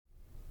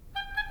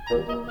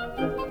Ladies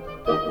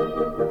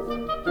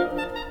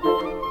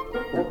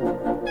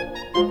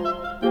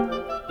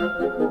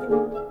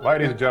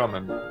and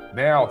gentlemen,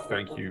 now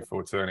thank you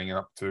for turning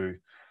up to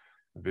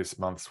this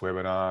month's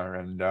webinar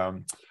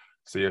and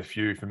see a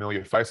few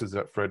familiar faces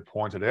that Fred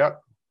pointed out.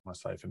 When I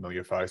say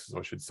familiar faces,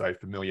 I should say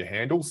familiar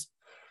handles.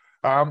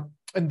 And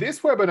this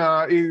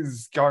webinar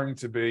is going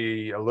to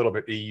be a little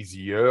bit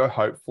easier,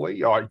 hopefully.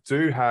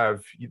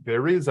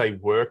 There is a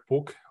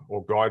workbook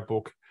or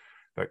guidebook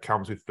that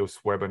comes with this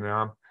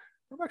webinar.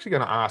 I'm actually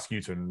going to ask you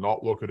to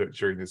not look at it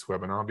during this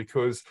webinar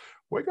because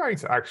we're going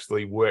to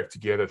actually work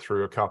together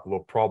through a couple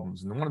of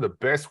problems. And one of the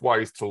best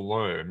ways to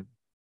learn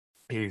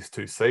is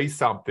to see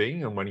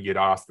something, and when you get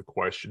asked the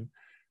question,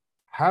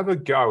 have a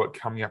go at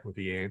coming up with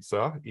the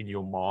answer in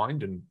your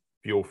mind, and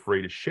feel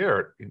free to share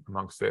it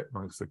amongst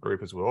the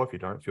group as well. If you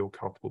don't feel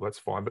comfortable, that's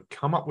fine, but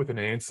come up with an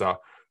answer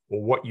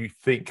or what you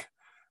think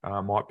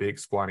might be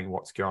explaining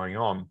what's going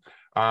on.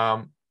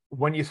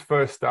 When you're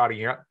first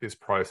starting out this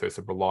process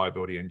of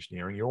reliability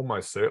engineering, you're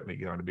almost certainly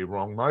going to be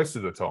wrong most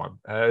of the time,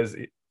 as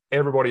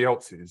everybody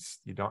else is.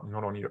 You're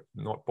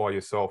not by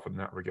yourself in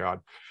that regard.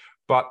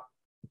 But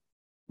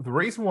the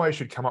reason why you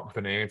should come up with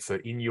an answer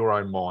in your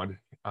own mind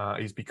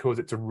is because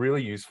it's a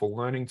really useful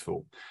learning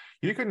tool.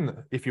 You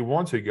can, if you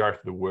want to, go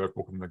through the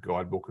workbook and the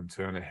guidebook and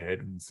turn ahead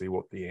and see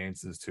what the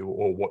answers to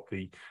or what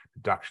the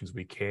deductions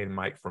we can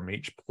make from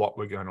each plot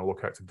we're going to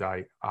look at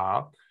today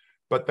are.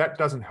 But that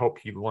doesn't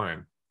help you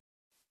learn.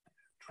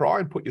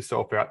 Try and put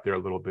yourself out there a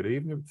little bit,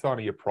 even if it's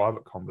only a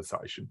private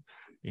conversation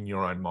in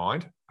your own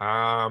mind,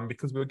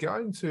 because we're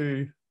going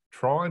to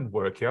try and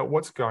work out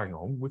what's going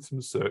on with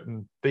some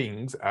certain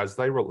things as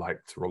they relate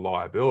to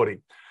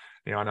reliability.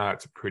 Now, I know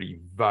it's a pretty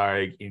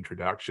vague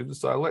introduction,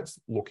 so let's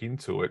look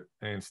into it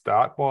and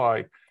start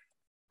with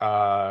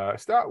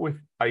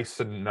a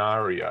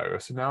scenario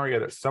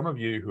that some of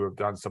you who have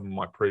done some of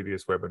my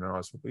previous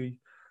webinars will be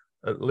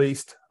at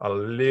least a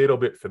little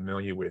bit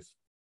familiar with.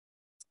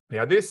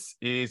 Now, this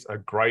is a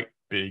great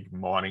big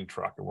mining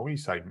truck. And when we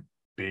say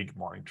big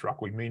mining truck,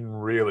 we mean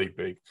really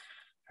big. It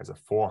has a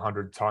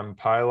 400-ton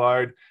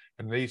payload,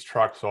 and these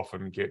trucks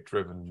often get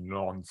driven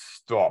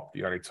non-stop.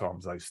 The only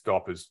times they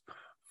stop is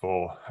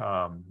for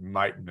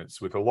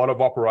maintenance, with a lot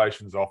of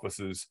operations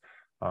officers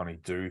only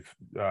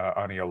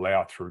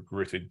allow through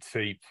gritted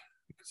teeth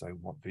because they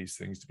want these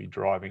things to be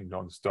driving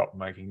non-stop,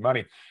 making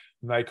money.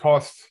 And they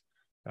cost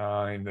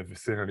in the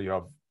vicinity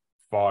of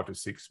 $5 to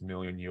 $6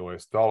 million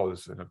US.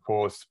 And of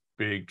course,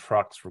 big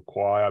trucks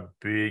require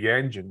big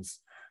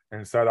engines.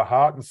 And so the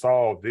heart and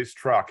soul of this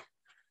truck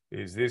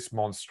is this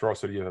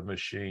monstrosity of a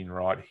machine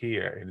right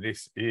here. And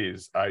this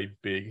is a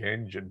big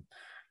engine.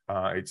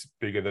 It's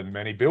bigger than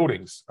many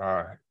buildings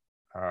for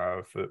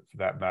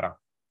that matter.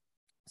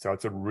 So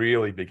it's a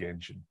really big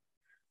engine.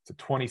 It's a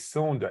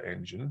 20-cylinder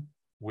engine,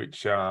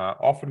 which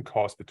often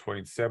costs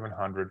between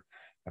 $700,000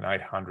 and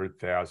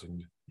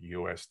 $800,000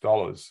 US.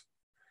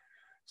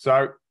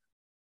 So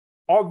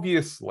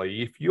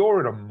obviously, if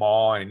you're in a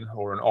mine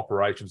or an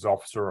operations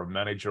officer or a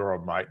manager or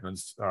a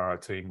maintenance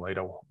team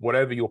leader,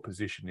 whatever your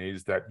position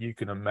is that you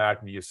can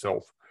imagine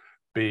yourself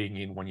being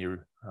in when you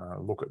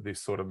look at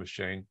this sort of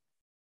machine,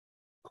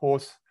 of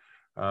course,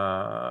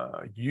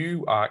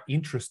 you are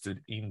interested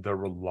in the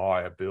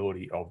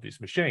reliability of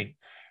this machine.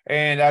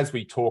 And as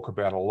we talk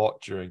about a lot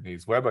during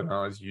these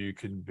webinars, you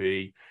can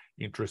be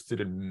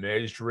interested in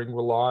measuring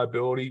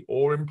reliability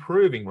or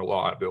improving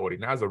reliability.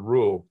 And as a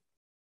rule,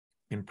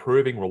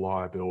 improving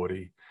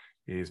reliability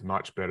is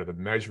much better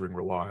than measuring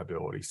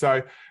reliability.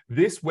 So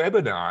this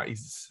webinar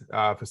is,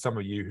 for some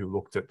of you who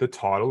looked at the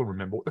title, and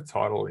remember what the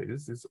title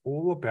is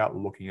all about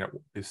looking at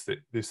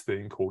this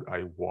thing called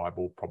a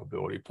Weibull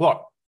probability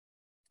plot.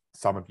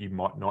 Some of you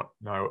might not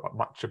know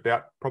much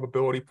about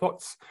probability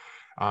plots.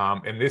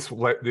 And this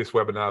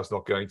webinar is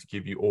not going to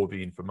give you all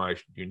the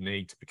information you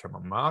need to become a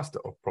master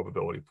of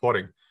probability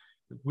plotting.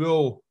 It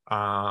will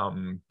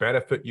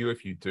benefit you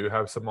if you do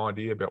have some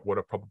idea about what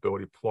a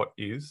probability plot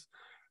is.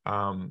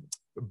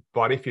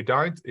 But if you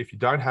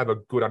don't have a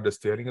good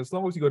understanding, as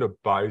long as you've got a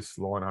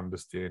baseline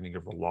understanding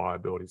of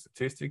reliability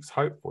statistics,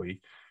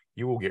 hopefully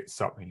you will get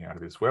something out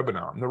of this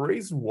webinar. And the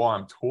reason why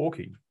I'm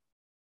talking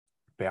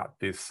about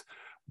this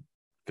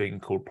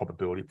thing called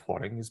probability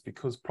plotting is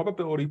because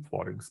probability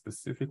plotting,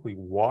 specifically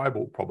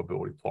Weibull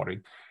probability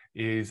plotting,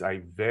 is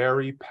a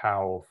very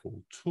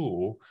powerful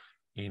tool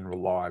in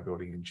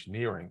reliability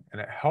engineering.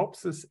 And it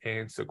helps us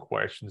answer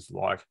questions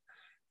like,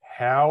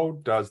 how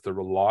does the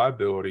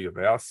reliability of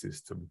our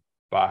system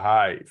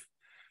behave?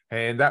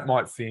 And that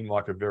might seem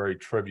like a very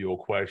trivial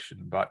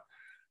question, but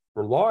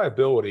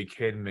reliability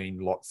can mean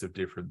lots of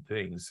different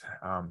things.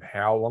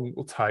 How long it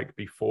will take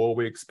before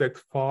we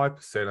expect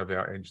 5% of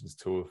our engines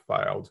to have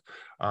failed?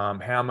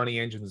 How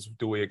many engines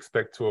do we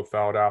expect to have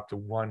failed after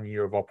 1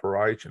 year of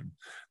operation?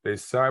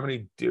 There's so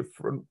many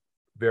different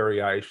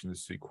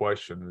variations to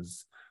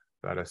questions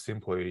that are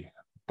simply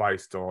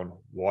based on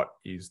what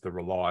is the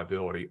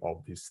reliability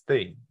of this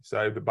thing.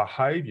 So the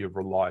behavior of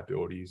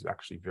reliability is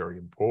actually very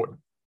important.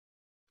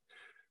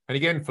 And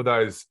again, for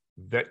those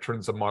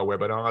veterans of my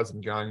webinars,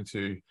 I'm going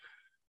to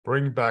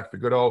bring back the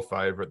good old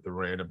favorite, the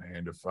random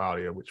hand of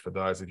failure, which for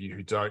those of you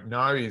who don't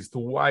know is the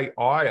way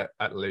I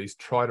at least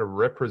try to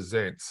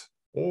represent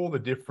all the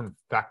different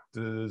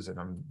factors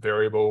and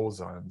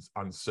variables and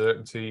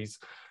uncertainties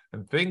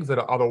and things that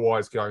are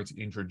otherwise going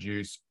to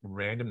introduce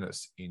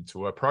randomness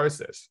into a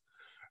process.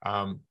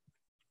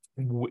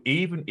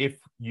 Even if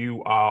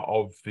you are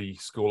of the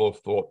school of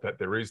thought that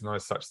there is no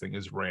such thing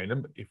as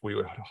random, if we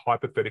were to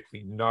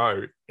hypothetically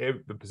know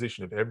the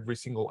position of every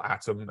single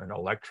atom and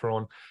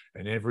electron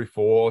and every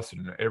force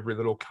and every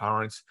little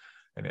current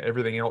and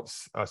everything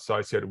else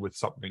associated with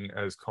something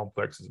as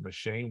complex as a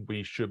machine,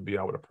 we should be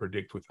able to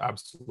predict with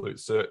absolute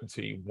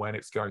certainty when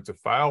it's going to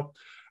fail.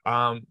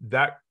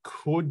 That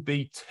could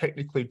be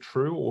technically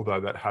true,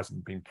 although that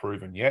hasn't been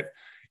proven yet.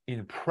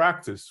 In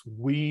practice,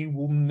 we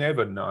will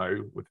never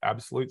know with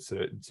absolute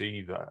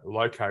certainty the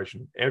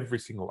location of every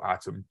single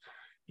atom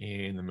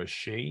in the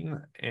machine.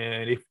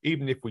 And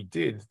even if we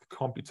did, the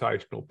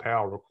computational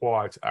power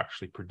required to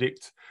actually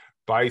predict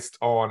based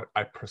on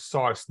a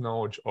precise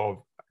knowledge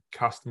of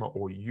customer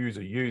or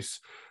user use,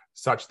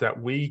 such that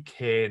we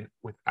can,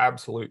 with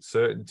absolute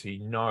certainty,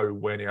 know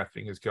when our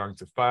thing is going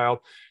to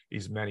fail,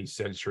 is many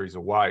centuries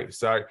away.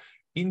 So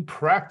in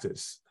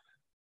practice,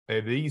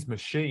 these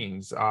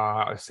machines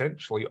are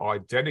essentially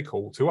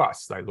identical to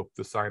us. They look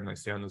the same, they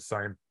sound the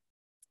same,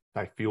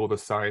 they feel the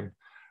same,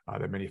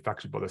 they're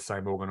manufactured by the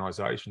same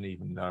organization,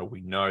 even though we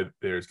know that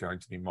there is going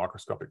to be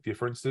microscopic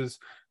differences.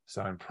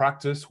 So in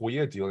practice, we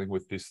are dealing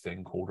with this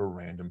thing called a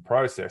random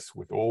process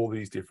with all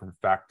these different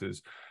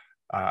factors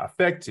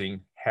affecting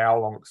how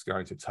long it's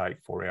going to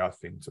take for our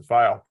thing to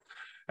fail.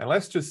 And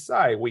let's just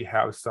say we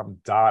have some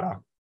data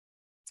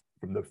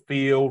from the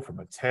field, from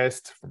a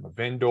test, from a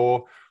vendor,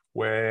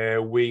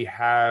 where we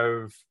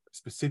have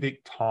specific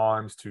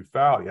times to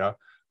failure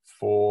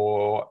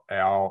for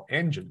our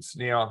engines.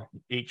 Now,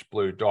 each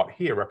blue dot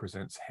here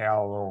represents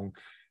how long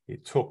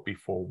it took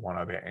before one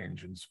of our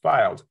engines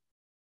failed.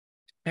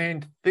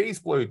 And these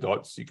blue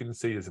dots, you can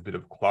see there's a bit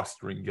of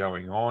clustering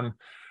going on.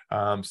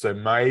 So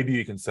maybe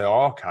you can say,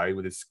 oh, okay,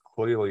 well, there's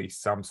clearly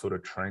some sort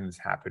of trends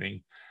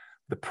happening.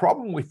 The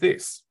problem with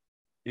this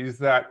is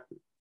that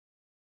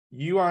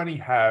you only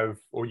have,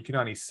 or you can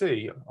only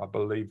see, I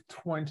believe,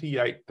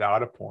 28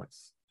 data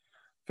points.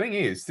 Thing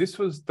is, this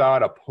was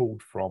data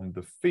pulled from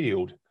the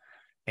field,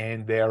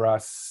 and there are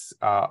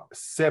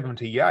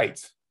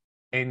 78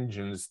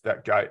 engines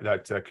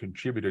that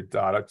contributed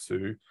data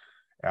to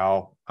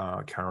our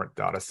current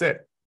data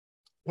set.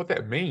 What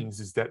that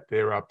means is that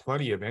there are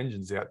plenty of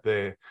engines out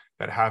there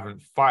that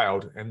haven't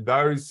failed, and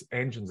those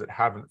engines that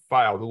haven't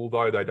failed,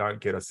 although they don't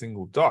get a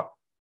single dot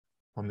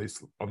on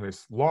this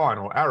line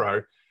or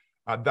arrow,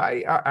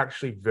 they are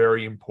actually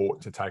very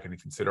important to take into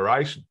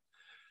consideration.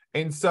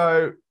 And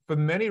so for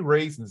many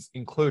reasons,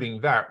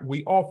 including that,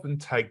 we often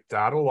take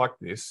data like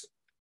this,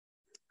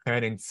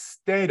 and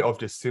instead of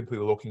just simply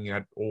looking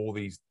at all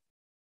these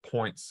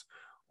points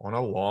on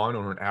a line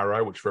or an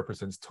arrow, which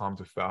represents time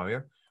to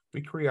failure,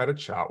 we create a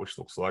chart which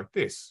looks like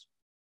this.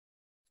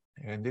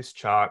 And this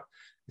chart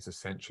is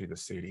essentially the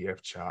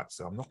CDF chart.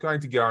 So I'm not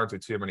going to go into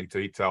too many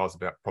details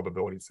about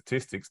probability and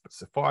statistics, but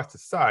suffice to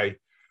say,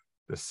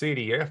 the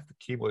CDF, the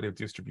cumulative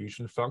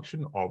distribution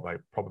function of a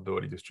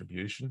probability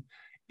distribution,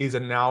 is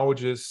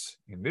analogous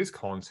in this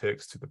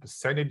context to the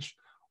percentage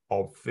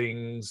of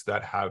things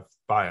that have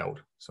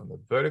failed. So on the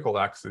vertical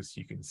axis,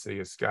 you can see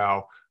a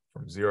scale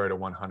from 0 to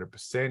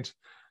 100%,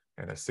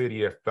 and a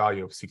CDF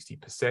value of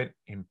 60%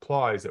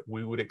 implies that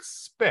we would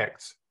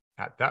expect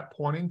at that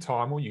point in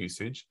time or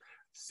usage,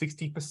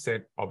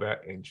 60% of our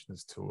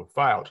engines to have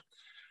failed.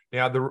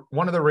 Now,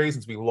 one of the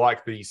reasons we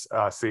like these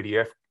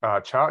CDF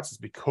charts is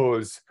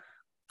because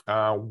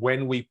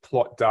when we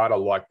plot data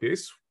like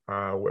this,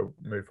 we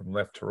move from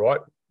left to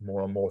right,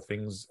 more and more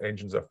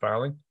engines are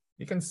failing,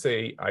 you can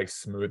see a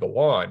smoother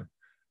line.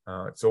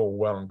 It's all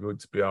well and good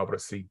to be able to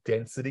see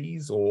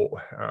densities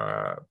or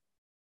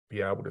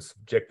be able to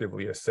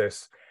subjectively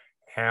assess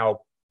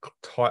how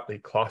tightly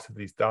clustered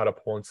these data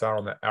points are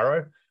on the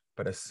arrow.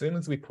 But as soon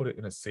as we put it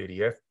in a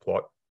CDF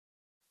plot,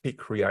 it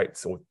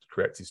creates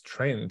this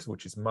trend,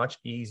 which is much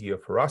easier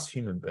for us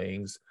human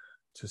beings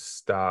to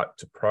start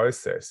to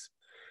process.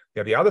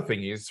 Now, the other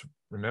thing is,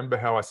 remember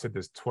how I said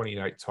there's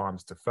 28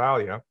 times to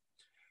failure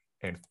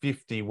and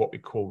 50 what we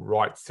call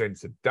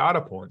right-censored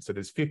data points. So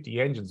there's 50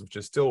 engines which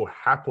are still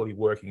happily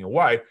working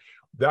away.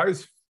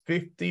 Those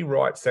 50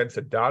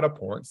 right-censored data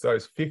points,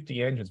 those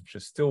 50 engines which are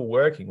still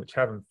working, which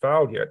haven't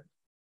failed yet,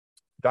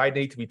 they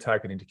need to be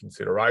taken into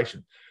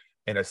consideration.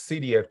 And a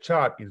CDF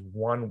chart is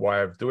one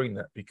way of doing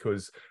that,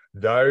 because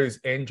those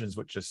engines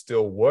which are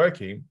still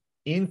working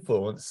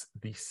influence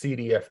the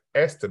CDF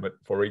estimate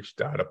for each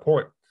data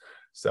point.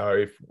 So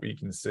if we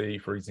can see,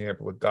 for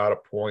example, a data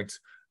point,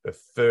 the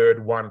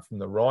third one from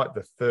the right,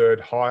 the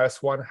third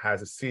highest one,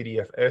 has a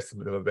CDF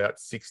estimate of about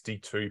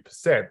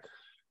 62%.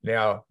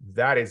 Now,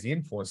 that is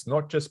influenced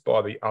not just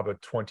by the other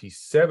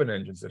 27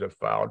 engines that have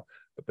failed,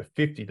 but the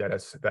 50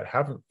 that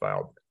haven't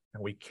failed.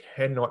 And we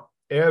cannot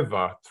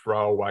ever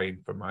throw away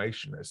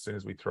information. As soon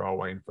as we throw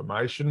away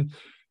information,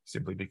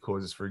 simply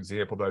because, for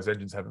example, those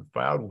engines haven't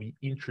failed. We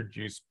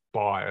introduce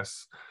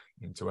bias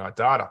into our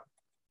data.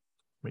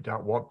 We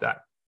don't want that.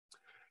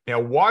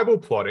 Now,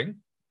 Weibull plotting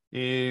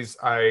is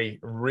a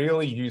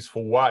really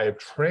useful way of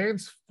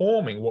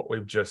transforming what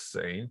we've just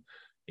seen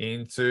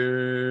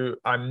into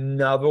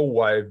another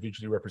way of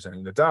visually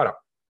representing the data.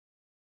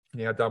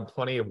 Now, I've done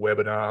plenty of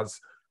webinars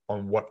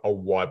on what a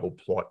Weibull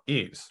plot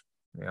is.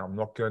 Now, I'm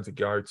not going to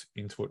go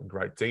into it in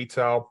great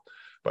detail,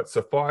 but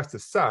suffice to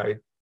say,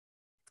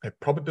 a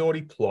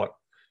probability plot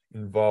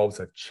involves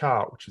a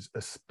chart which is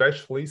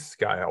especially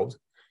scaled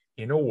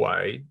in a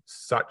way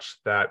such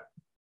that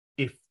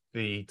if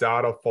the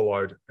data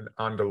followed an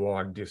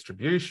underlying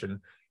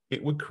distribution,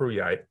 it would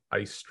create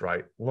a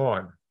straight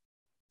line.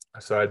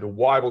 So the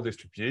Weibull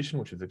distribution,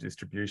 which is a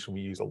distribution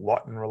we use a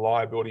lot in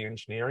reliability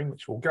engineering,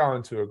 which we'll go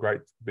into a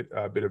great bit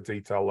of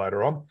detail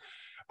later on,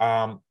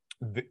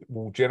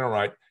 will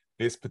generate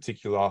this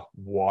particular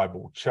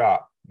Weibull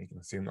chart. You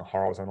can see in the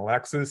horizontal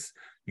axis,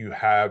 you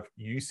have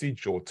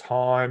usage or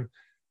time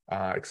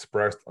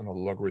expressed on a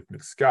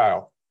logarithmic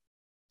scale.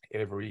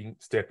 Every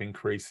step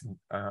increase,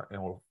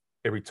 or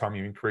every time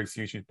you increase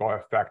usage by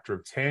a factor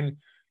of 10,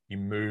 you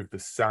move the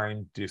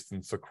same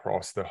distance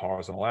across the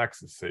horizontal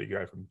axis. So you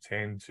go from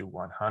 10 to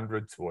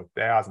 100 to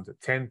 1,000 to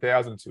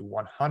 10,000 to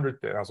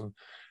 100,000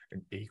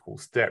 in equal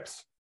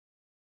steps.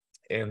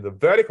 And the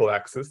vertical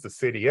axis, the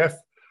CDF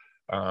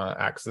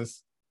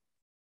axis,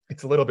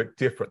 it's a little bit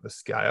different, the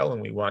scale,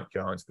 and we won't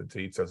go into the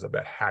details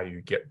about how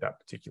you get that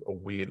particular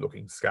weird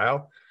looking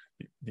scale.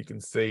 You can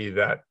see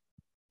that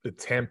the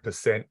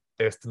 10%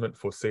 estimate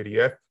for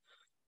CDF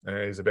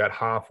is about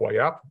halfway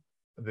up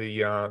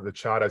the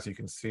chart, as you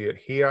can see it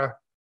here,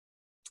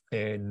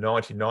 and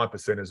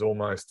 99% is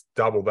almost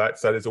double that.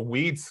 So there's a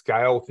weird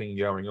scale thing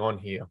going on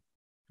here.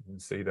 You can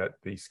see that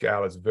the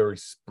scale is very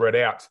spread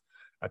out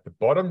at the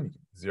bottom,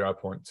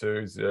 0.2,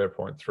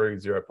 0.3,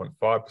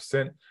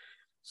 0.5%.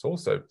 It's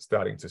also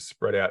starting to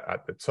spread out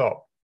at the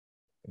top.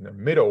 In the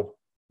middle,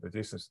 the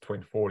distance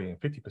between 40 and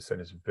 50%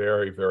 is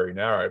very, very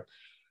narrow.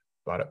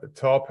 But at the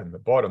top and the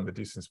bottom, the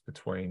distance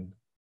between,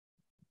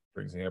 for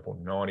example,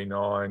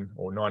 99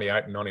 or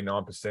 98 and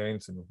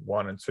 99% and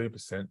 1 and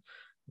 2% is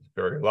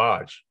very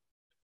large.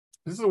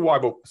 This is a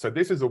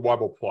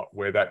Weibull plot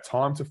where that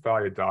time to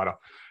failure data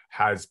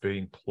has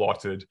been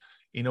plotted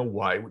in a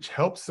way which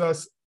helps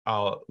us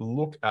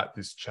look at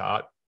this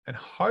chart and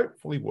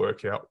hopefully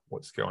work out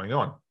what's going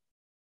on.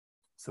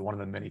 So one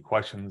of the many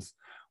questions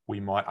we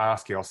might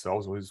ask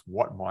ourselves was,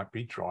 what might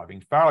be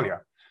driving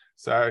failure?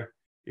 So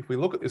if we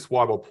look at this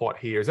Weibull plot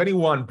here, is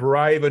anyone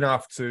brave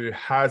enough to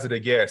hazard a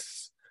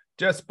guess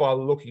just by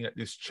looking at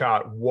this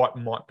chart what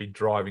might be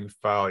driving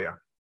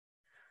failure?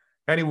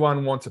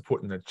 Anyone want to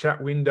put in the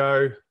chat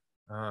window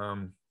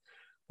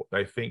what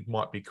they think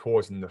might be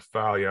causing the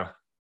failure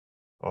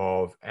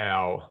of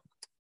our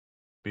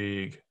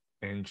big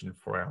engine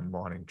for our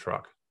mining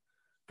truck?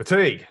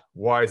 Fatigue.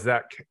 Why is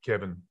that,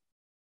 Kevin?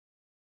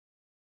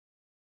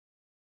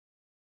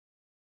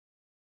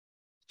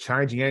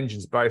 Changing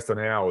engines based on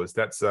hours.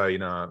 That's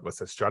a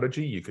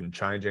strategy. You can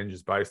change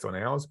engines based on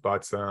hours,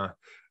 but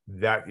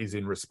that is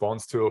in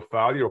response to a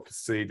failure or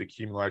perceived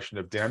accumulation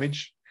of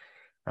damage.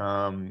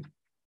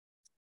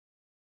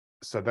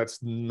 So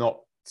that's not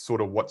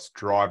sort of what's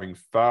driving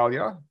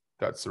failure.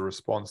 That's a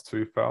response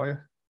to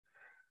failure.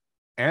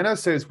 Anna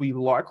says we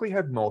likely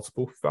have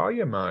multiple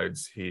failure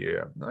modes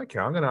here. Okay,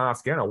 I'm going to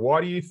ask Anna, why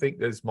do you think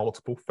there's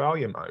multiple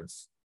failure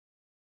modes?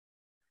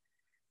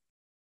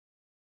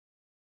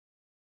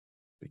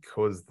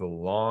 Because the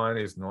line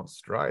is not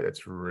straight.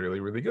 That's really,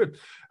 really good.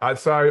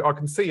 So I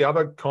can see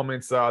other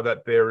comments are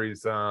that there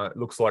is,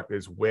 looks like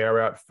there's wear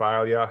out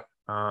failure.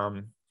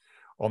 On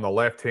the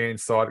left-hand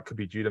side, it could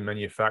be due to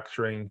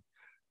manufacturing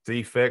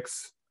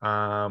defects,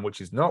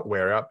 which is not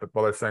wear out, but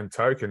by the same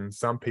token,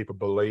 some people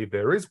believe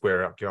there is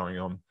wear out going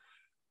on.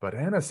 But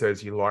Anna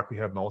says you likely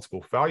have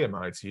multiple failure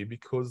modes here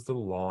because the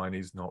line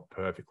is not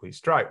perfectly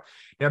straight.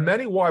 Now,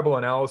 many Weibull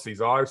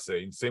analyses I've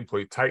seen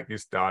simply take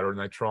this data and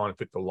they try and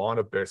fit the line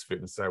of best fit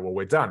and say, well,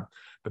 we're done.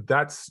 But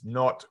that's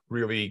not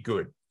really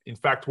good. In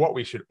fact, what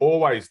we should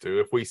always do,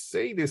 if we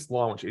see this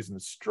line which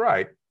isn't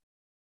straight,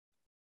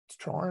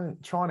 try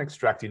and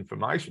extract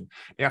information.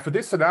 Now, for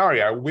this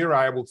scenario, we're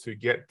able to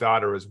get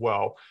data as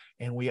well,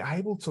 and we're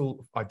able to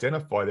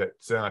identify that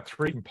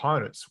 3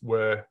 components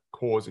were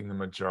causing the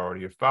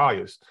majority of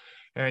failures.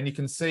 And you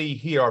can see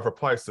here, I've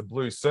replaced the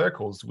blue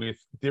circles with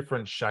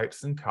different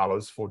shapes and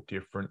colors for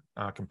different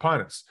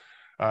components.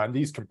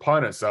 These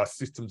components are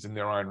systems in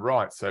their own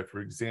right. So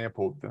for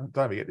example,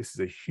 don't forget, this is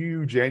a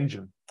huge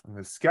engine, and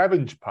the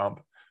scavenge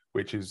pump,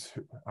 which is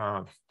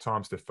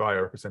times to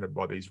failure represented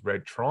by these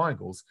red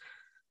triangles,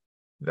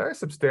 they're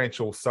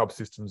substantial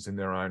subsystems in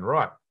their own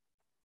right.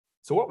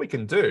 So what we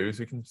can do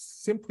is we can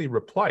simply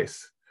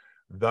replace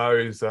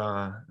those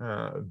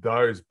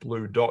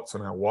blue dots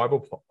on our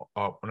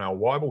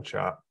Weibull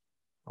chart,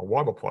 a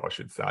Weibull plot, I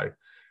should say,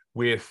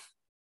 with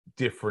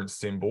different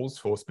symbols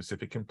for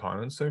specific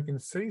components. So we can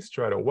see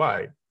straight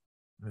away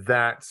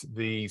that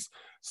these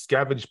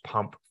scavenge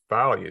pump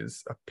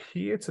failures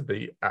appear to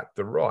be at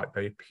the right.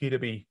 They appear to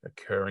be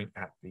occurring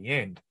at the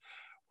end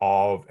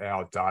of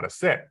our data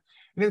set.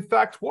 And in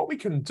fact, what we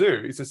can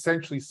do is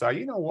essentially say,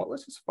 you know what,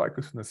 let's just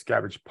focus on the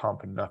scavenge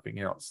pump and nothing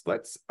else.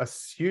 Let's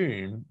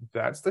assume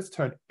that, let's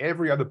turn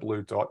every other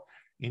blue dot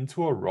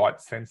into a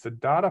right sensor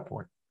data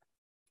point.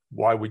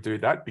 Why we do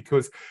that?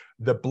 Because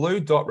the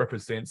blue dot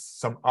represents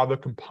some other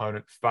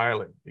component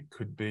failing. It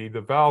could be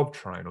the valve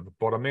train or the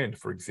bottom end,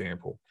 for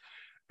example.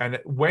 And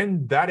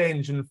when that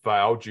engine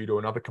failed due to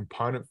another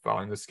component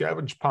failing, the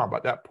scavenge pump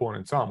at that point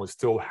in time was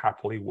still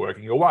happily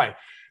working away.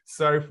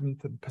 So from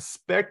the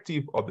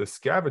perspective of the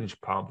scavenge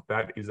pump,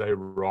 that is a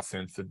right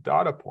sensor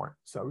data point.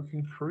 So we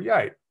can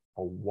create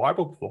a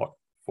Weibull plot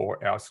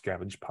for our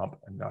scavenge pump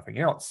and nothing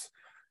else.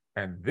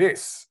 And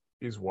this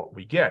is what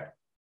we get.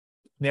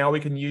 Now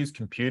we can use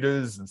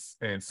computers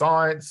and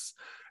science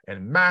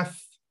and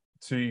math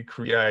to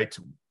create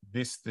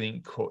this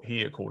thing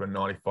here called a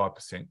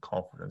 95%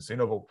 confidence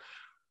interval,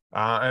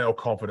 or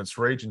confidence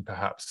region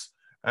perhaps.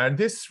 And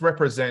this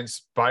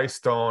represents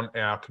based on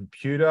our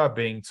computer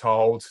being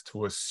told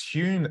to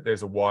assume that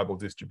there's a Weibull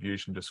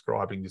distribution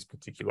describing this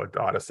particular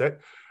data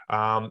set.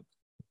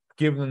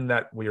 Given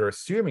that we are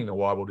assuming the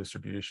Weibull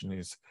distribution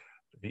is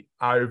the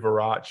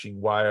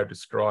overarching way of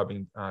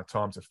describing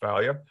times of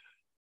failure,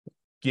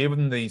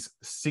 given these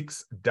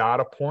 6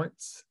 data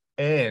points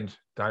and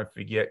don't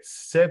forget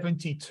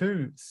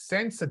 72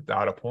 sensor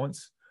data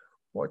points,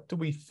 what do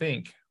we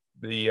think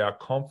the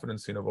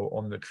confidence interval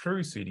on the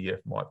true CDF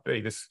might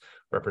be? This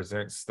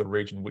represents the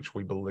region which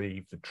we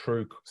believe the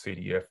true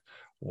CDF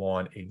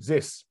line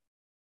exists.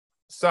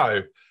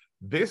 So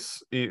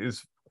this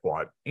is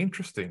quite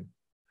interesting.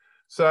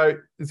 So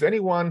does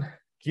anyone,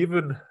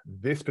 given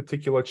this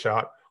particular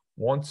chart,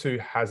 want to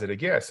hazard a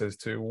guess as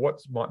to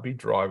what might be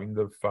driving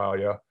the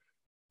failure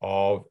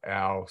of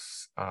our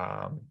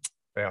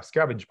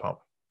scavenge pump?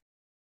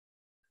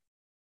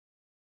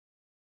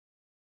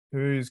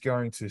 Who's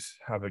going to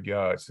have a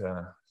go at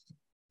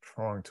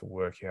trying to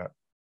work out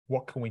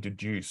what can we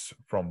deduce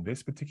from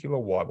this particular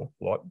Weibull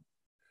plot?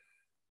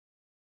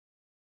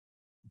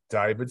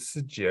 David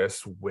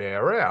suggests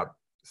wear out.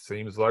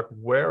 Seems like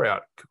wear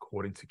out,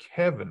 according to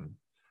Kevin.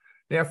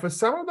 Now, for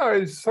some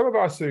of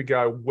us who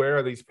go, where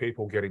are these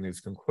people getting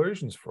these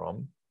conclusions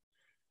from?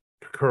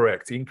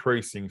 Correct,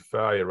 increasing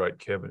failure rate,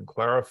 Kevin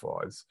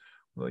clarifies.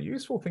 Well, the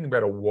useful thing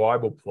about a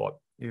Weibull plot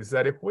is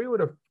that if we were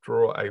to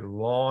draw a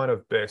line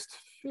of best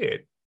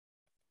fit,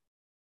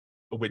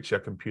 which our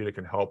computer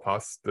can help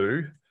us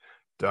do,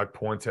 Doug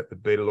points out the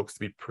beta looks to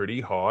be pretty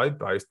high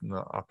based on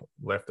the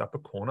left upper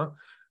corner,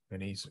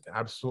 and he's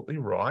absolutely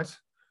right.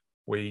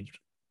 We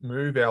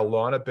move our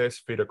line of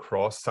best fit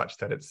across such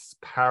that it's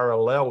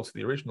parallel to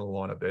the original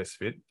line of best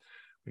fit.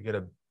 We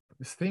get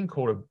this thing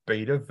called a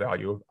beta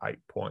value of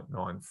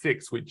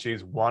 8.96, which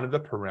is one of the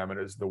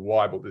parameters of the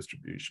Weibull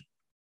distribution.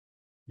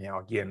 Now,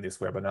 again, this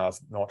webinar is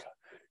not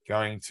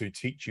going to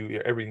teach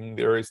you everything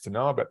there is to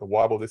know about the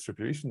Weibull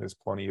distribution. There's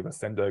plenty of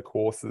Ascendo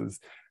courses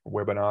and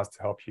webinars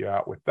to help you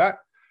out with that.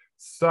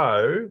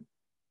 So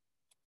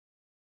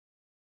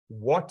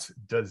what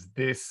does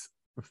this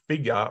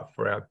figure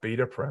for our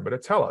beta parameter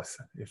tell us?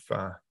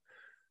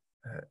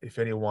 If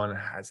anyone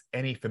has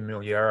any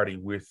familiarity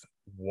with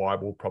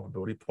Weibull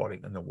probability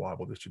plotting and the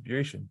Weibull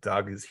distribution,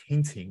 Doug is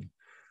hinting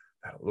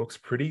that it looks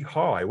pretty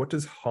high. What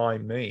does high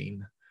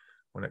mean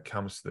when it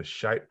comes to the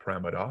shape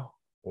parameter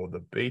or the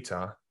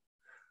beta?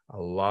 A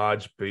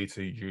large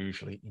beta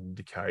usually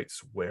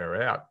indicates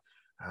wear out.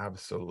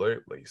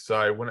 Absolutely.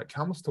 So when it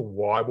comes to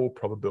Weibull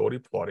probability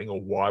plotting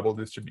or Weibull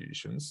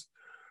distributions,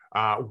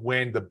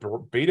 when the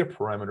beta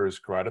parameter is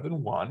greater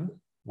than 1,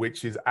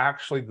 which is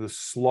actually the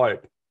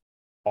slope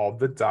of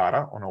the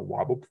data on a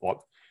Weibull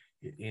plot,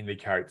 it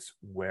indicates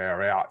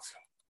wear out.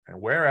 And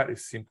wear out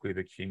is simply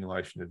the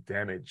accumulation of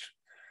damage.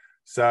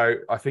 So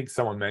I think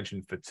someone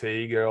mentioned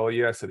fatigue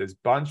earlier. So there's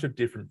a bunch of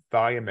different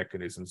failure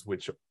mechanisms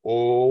which are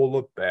all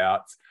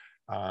about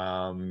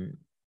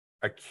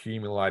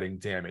accumulating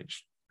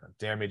damage.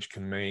 Damage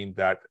can mean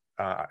that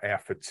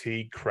our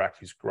fatigue crack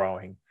is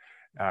growing.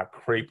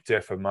 Creep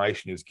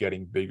deformation is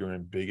getting bigger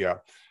and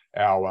bigger.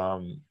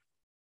 Our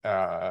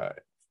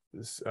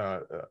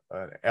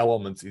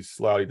element is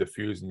slowly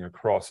diffusing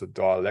across the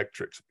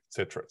dielectrics,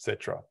 etc.,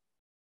 etc.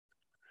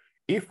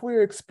 If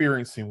we're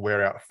experiencing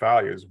wear-out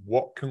failures,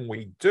 what can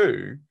we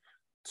do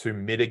to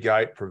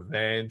mitigate,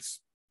 prevent,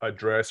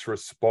 address,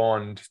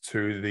 respond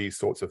to these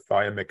sorts of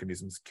failure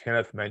mechanisms?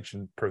 Kenneth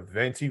mentioned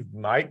preventive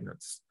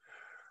maintenance.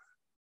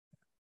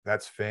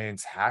 That's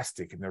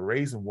fantastic. And the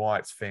reason why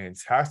it's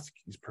fantastic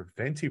is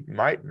preventive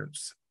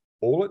maintenance,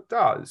 all it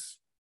does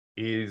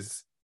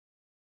is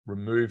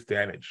remove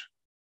damage.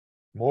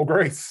 More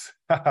grease,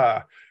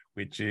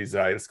 which is,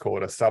 let's call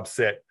it a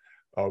subset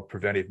of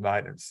preventive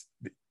maintenance.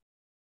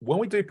 When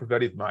we do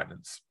preventive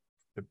maintenance,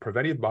 the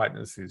preventive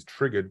maintenance is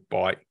triggered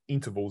by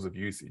intervals of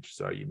usage.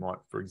 So you might,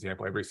 for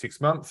example, every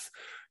 6 months,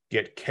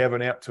 get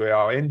Kevin out to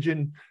our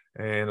engine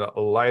and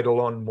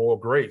ladle on more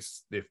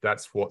grease if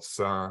that's what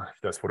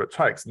it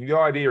takes. And the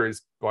idea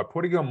is by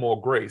putting on more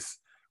grease,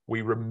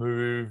 we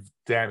remove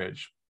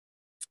damage.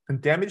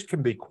 And damage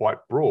can be quite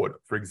broad.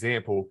 For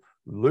example,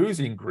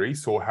 losing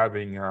grease or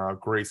having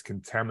grease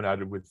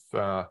contaminated with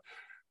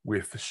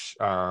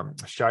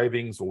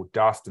shavings or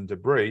dust and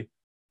debris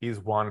is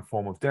one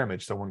form of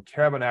damage. So when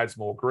Kevin adds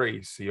more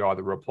grease, he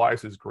either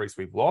replaces grease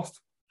we've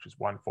lost, which is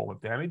one form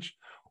of damage,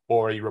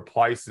 or he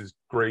replaces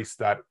grease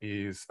that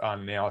is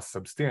now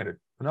substandard,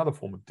 another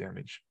form of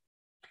damage.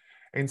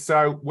 And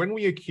so when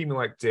we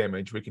accumulate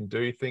damage, we can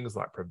do things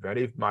like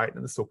preventive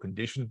maintenance or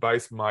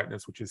condition-based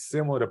maintenance, which is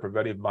similar to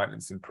preventive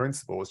maintenance in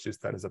principle. It's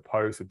just that as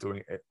opposed to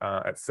doing it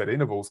at set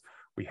intervals,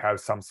 we have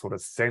some sort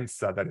of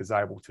sensor that is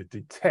able to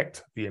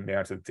detect the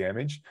amount of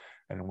damage.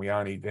 And we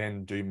only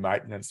then do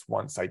maintenance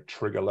once a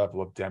trigger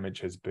level of damage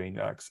has been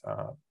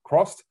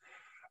crossed.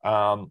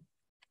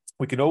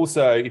 We can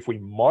also, if we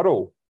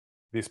model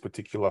this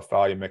particular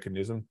failure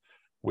mechanism,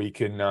 we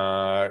can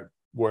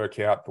work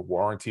out the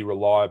warranty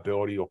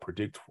reliability or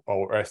predict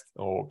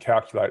or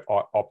calculate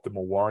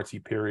optimal warranty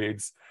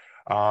periods.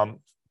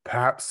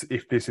 Perhaps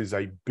if this is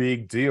a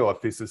big deal,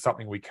 if this is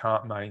something we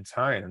can't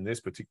maintain, and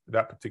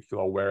that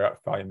particular wear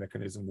out failure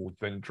mechanism will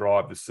then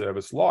drive the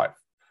service life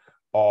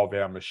of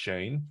our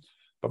machine.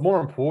 But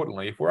more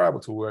importantly, if we're able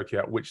to work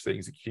out which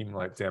things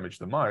accumulate damage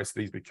the most,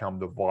 these become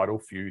the vital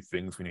few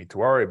things we need to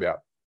worry about.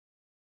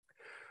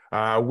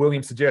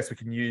 William suggests we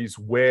can use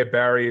wear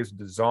barriers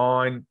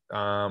design,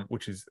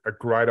 which is a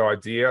great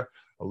idea,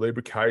 a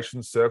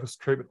lubrication, surface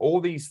treatment, all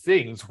these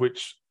things,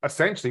 which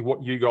essentially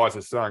what you guys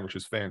are saying, which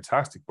is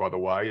fantastic, by the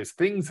way, is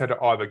things that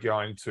are either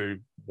going to,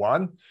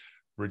 one,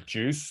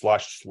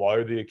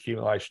 reduce/slow the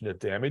accumulation of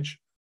damage,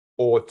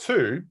 or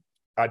two,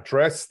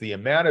 address the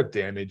amount of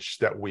damage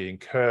that we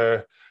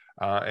incur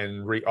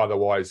and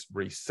otherwise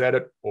reset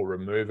it or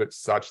remove it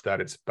such that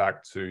it's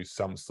back to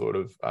some sort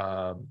of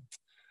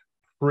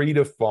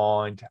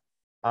predefined,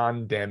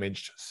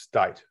 undamaged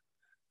state.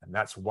 And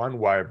that's one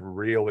way of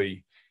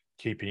really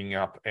keeping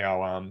up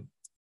the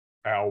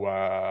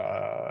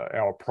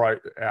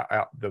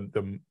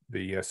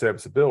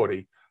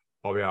serviceability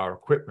of our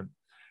equipment.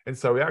 And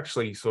so we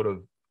actually sort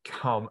of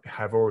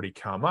have already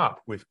come up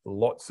with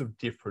lots of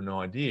different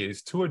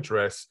ideas to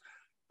address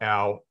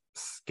our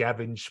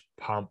scavenge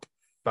pump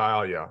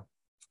failure.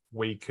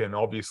 We can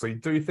obviously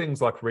do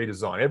things like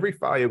redesign. Every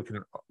failure we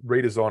can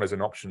redesign as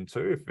an option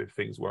too, if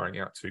things wearing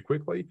out too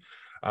quickly.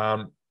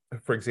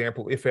 For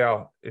example, if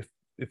the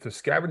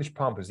scavenge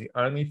pump is the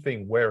only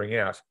thing wearing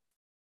out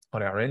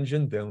on our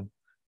engine, then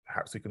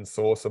perhaps we can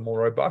source a more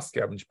robust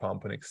scavenge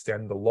pump and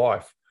extend the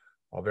life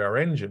of our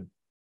engine.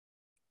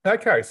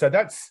 Okay, so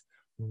that's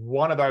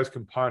one of those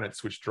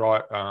components which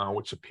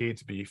appear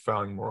to be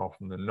failing more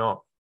often than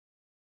not.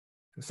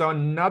 So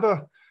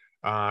another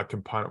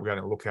component we're going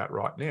to look at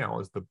right now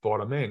is the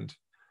bottom end.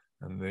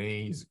 And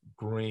these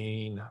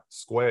green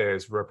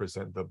squares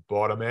represent the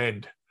bottom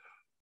end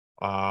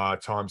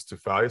times to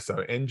failure.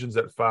 So engines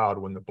that failed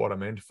when the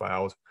bottom end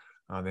failed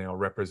are now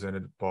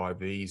represented by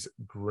these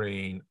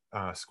green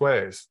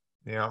squares.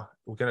 Now,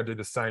 we're going to do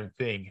the same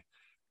thing,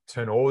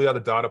 turn all the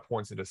other data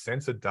points into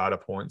sensor data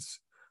points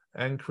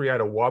and create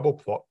a wobble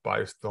plot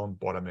based on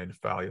bottom end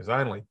failures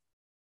only.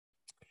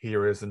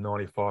 Here is the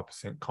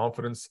 95%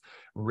 confidence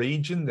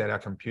region that our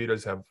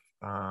computers have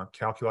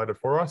calculated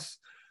for us.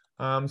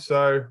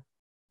 So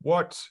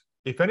what,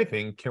 if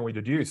anything, can we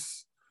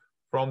deduce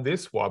from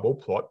this wobble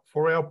plot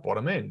for our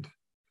bottom end?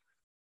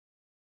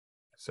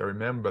 So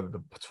remember,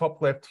 the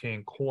top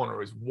left-hand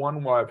corner is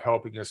one way of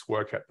helping us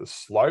work out the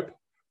slope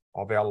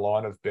of our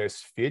line of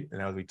best fit.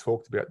 And as we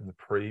talked about in the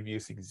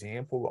previous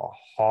example, a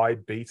high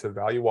beta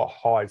value, a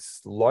high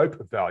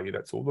slope value,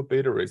 that's all the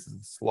beta is the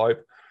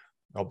slope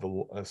of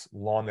the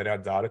line that our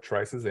data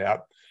traces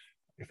out.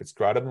 If it's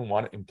greater than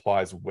 1, it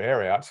implies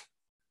wear out.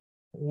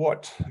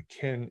 What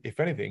can, if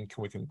anything,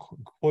 can we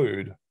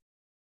conclude?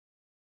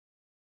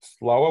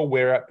 Slower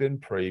wear out than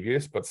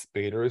previous, but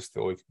beta is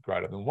still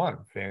greater than 1.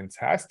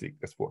 Fantastic.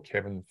 That's what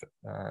Kevin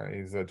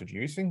is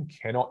deducing.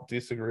 Cannot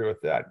disagree with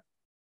that.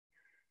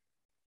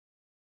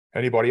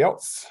 Anybody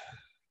else?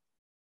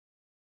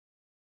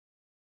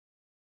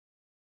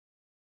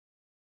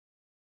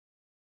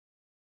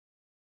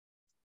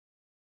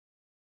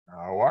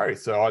 No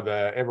worries. So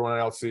either everyone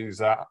else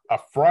is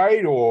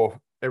afraid or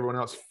everyone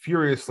else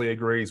furiously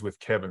agrees with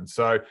Kevin.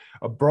 So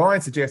Brian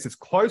suggests it's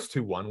close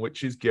to 1,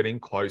 which is getting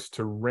close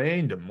to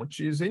random, which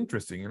is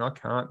interesting. And I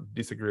can't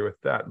disagree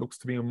with that. Looks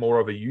to be more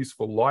of a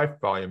useful life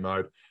failure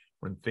mode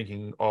when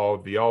thinking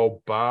of the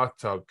old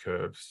bathtub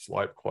curve,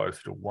 slope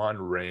close to 1,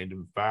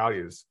 random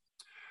failures.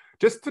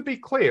 Just to be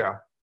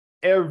clear,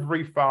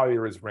 every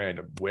failure is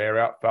random. Wear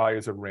out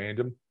failures are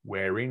random.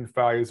 Wear in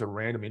failures are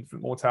random.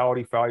 Infant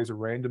mortality failures are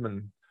random.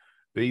 And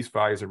these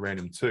failures are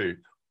random too.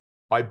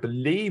 I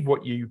believe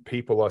what you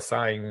people are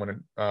saying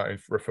when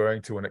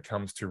referring to when it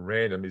comes to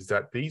random is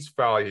that these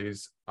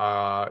failures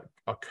are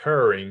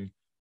occurring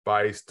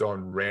based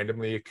on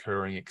randomly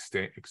occurring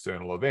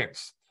external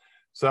events.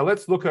 So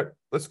let's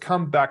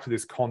come back to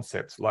this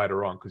concept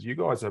later on, because you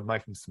guys are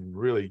making some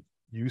really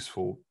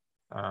useful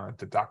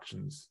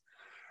deductions.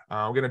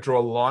 We're going to draw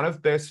a line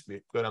of best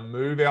fit. We're going to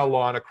move our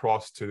line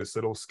across to this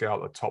little scale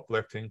at the top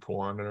left-hand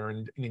corner.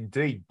 And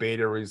indeed,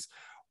 beta is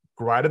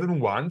greater than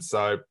 1.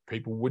 So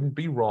people wouldn't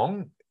be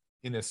wrong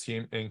in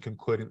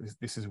concluding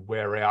this is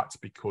wear out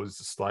because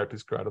the slope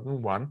is greater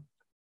than 1.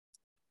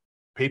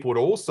 People would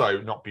also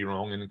not be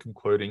wrong in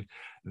concluding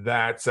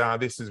that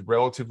this is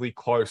relatively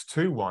close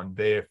to 1.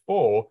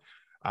 Therefore,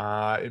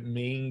 it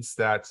means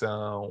that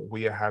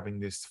we are having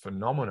this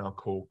phenomenon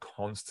called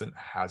constant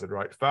hazard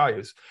rate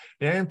failures.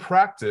 Now, in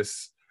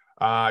practice,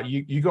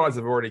 you guys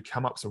have already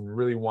come up with some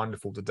really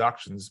wonderful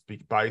deductions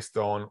based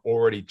on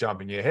already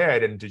jumping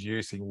ahead and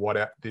deducing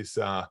what this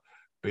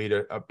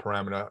beta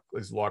parameter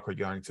is likely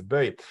going to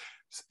be.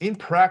 In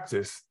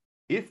practice,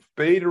 if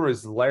beta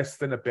is less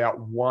than about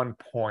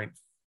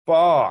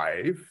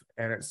 1.5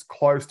 and it's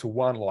close to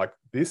 1 like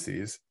this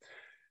is,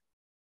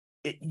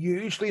 it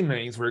usually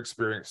means we're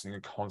experiencing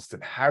a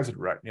constant hazard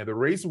rate. Now, the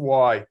reason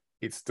why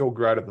it's still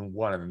greater than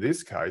 1 in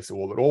this case,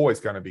 or it's always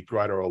going to be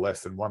greater or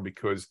less than 1,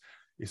 because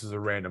this is a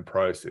random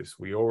process.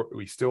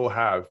 We still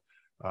have,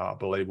 I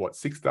believe,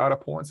 6 data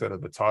points out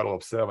of the total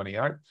of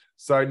 78.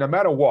 So no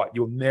matter what,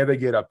 you'll never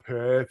get a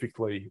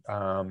perfectly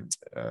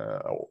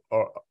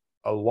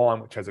a line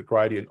which has a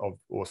gradient of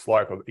or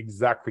slope of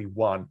exactly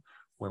 1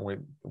 when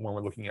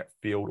we're looking at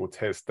field or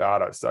test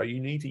data. So you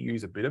need to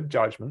use a bit of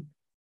judgment.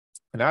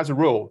 And as a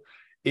rule,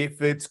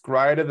 if it's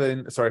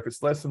if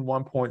it's less than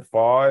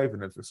 1.5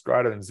 and if it's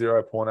greater than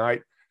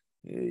 0.8,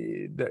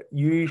 that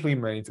usually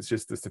means it's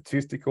just a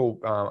statistical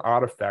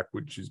artifact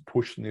which is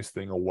pushing this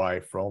thing away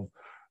from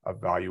a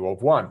value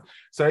of 1.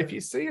 So if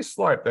you see a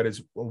slope that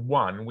is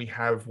 1, we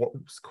have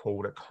what's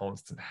called a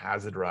constant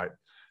hazard rate.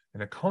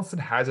 And a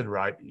constant hazard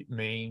rate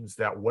means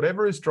that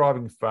whatever is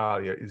driving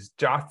failure is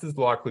just as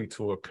likely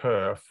to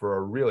occur for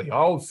a really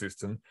old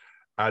system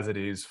as it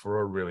is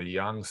for a really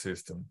young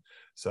system.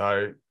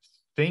 So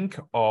think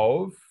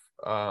of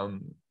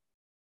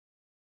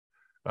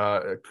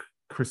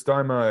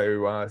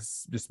Cristomo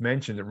just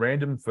mentioned that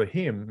random for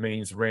him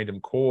means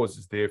random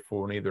causes,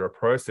 therefore neither a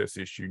process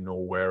issue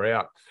nor wear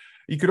out.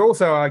 You could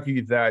also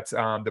argue that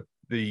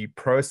the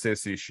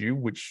process issue,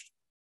 which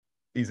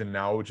is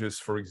analogous,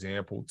 for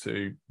example,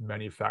 to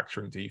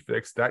manufacturing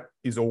defects, that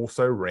is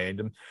also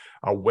random.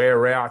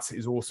 Wear out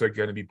is also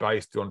going to be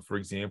based on, for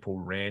example,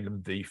 random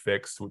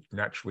defects which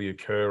naturally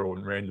occur or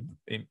random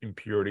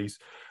impurities.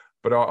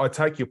 But I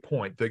take your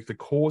point. The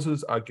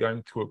causes are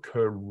going to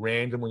occur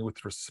randomly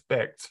with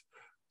respect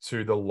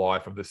to the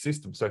life of the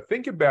system. So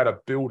think about a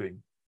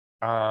building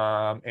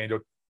and a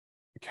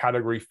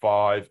Category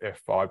 5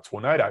 F5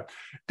 tornado. It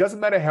doesn't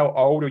matter how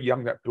old or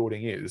young that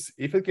building is.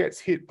 If it gets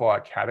hit by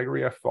a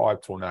Category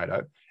F5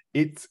 tornado,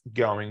 it's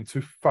going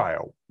to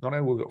fail. Not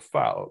only will it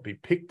fail, it'll be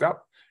picked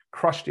up,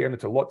 crushed down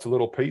into lots of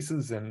little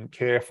pieces and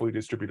carefully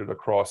distributed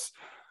across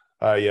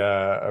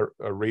a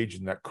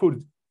region that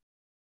could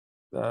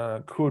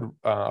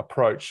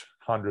approach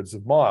hundreds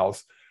of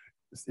miles.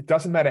 It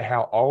doesn't matter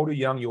how old or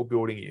young your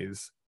building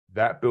is,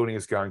 that building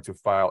is going to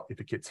fail if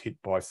it gets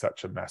hit by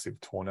such a massive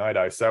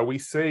tornado. So we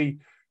see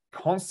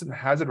constant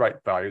hazard rate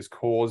failures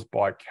caused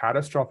by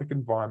catastrophic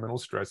environmental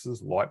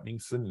stresses, lightning,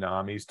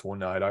 tsunamis,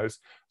 tornadoes,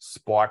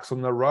 spikes on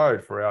the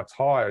road for our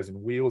tires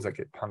and wheels that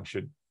get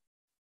punctured.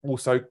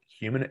 Also,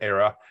 human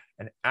error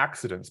and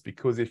accidents,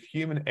 because if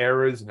human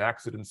errors and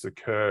accidents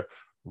occur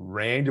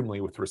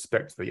randomly with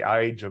respect to the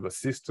age of a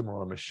system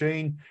or a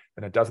machine,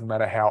 then it doesn't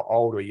matter how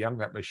old or young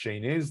that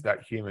machine is,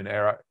 that human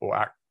error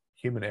or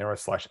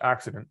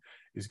accident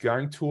is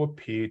going to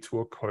appear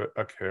to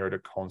occur at a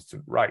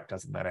constant rate.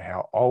 Doesn't matter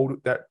how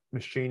old that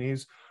machine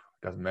is,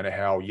 doesn't matter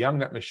how young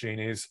that machine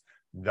is,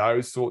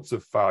 those sorts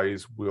of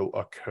failures will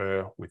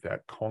occur with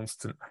that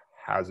constant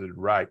hazard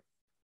rate.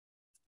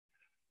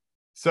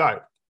 So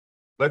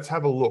let's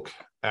have a look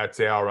at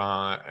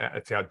our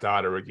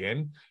data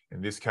again.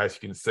 In this case,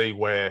 you can see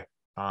where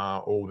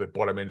all the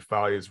bottom end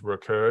failures were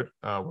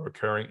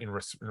occurring in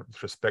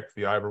respect to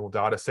the overall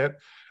data set.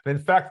 And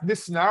in fact, in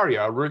this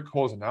scenario, root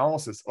cause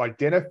analysis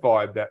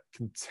identified that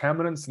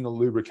contaminants in the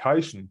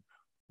lubrication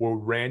were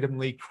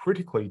randomly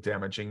critically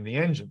damaging the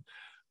engine.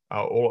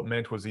 All it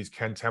meant was these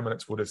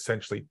contaminants would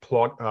essentially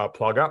plug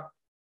up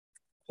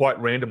quite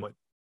randomly.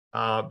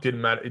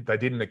 Didn't matter, they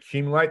didn't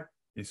accumulate.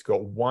 It's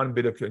got one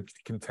bit of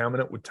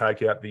contaminant would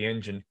take out the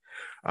engine.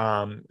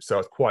 So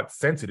it's quite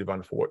sensitive,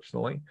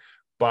 unfortunately.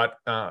 But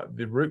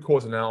the root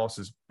cause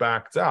analysis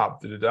backed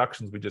up the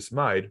deductions we just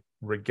made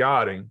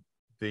regarding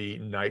the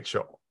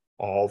nature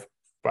of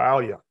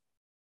failure.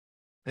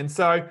 And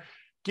so,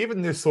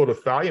 given this sort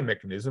of failure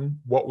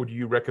mechanism, what would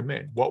you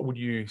recommend? What would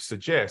you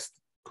suggest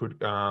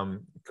could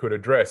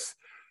address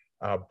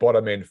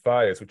bottom end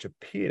failures, which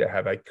appear to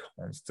have a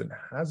constant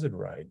hazard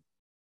rate?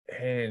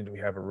 And we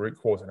have a root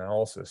cause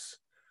analysis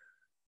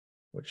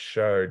which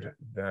showed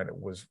that it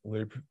was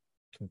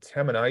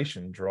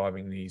contamination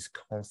driving these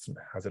constant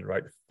hazard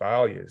rate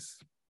failures.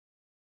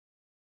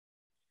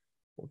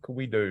 What could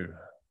we do?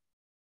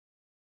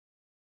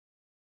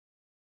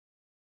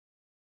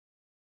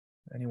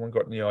 Anyone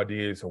got any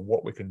ideas of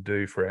what we can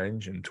do for our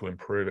engine to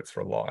improve its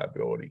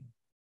reliability?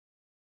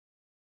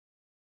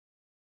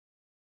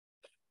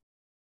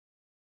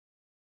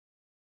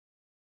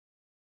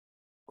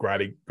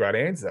 Great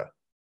answer.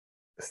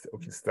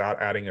 We can start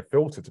adding a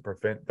filter to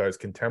prevent those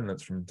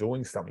contaminants from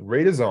doing something.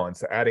 Redesign,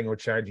 so adding or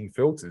changing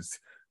filters,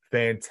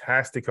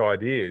 fantastic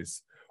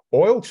ideas.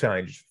 Oil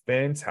change,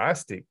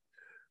 fantastic.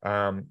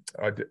 So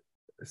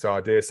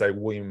I dare say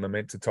William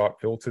Momenta type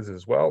filters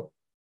as well.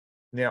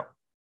 Now,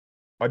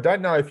 I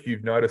don't know if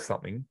you've noticed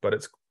something, but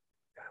it's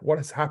what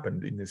has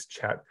happened in this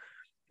chat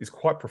is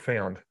quite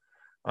profound.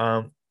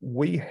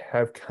 We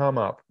have come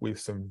up with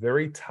some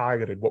very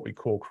targeted, what we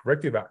call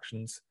corrective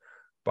actions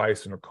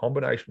based on a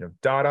combination of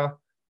data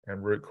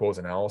and root cause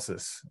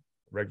analysis,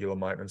 regular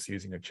maintenance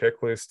using a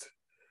checklist,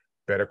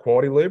 better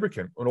quality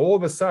lubricant. And all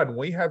of a sudden,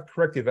 we have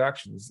corrective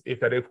actions if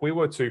we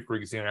were to, for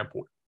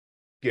example,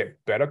 get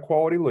better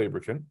quality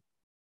lubricant,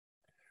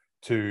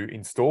 to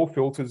install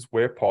filters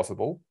where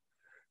possible,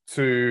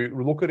 to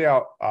look at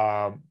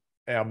our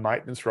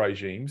maintenance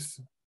regimes,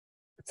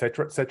 et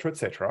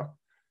cetera,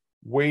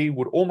 we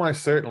would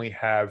almost certainly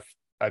have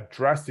a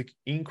drastic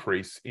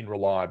increase in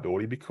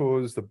reliability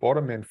because the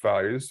bottom end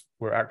failures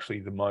were actually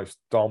the most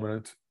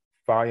dominant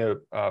failure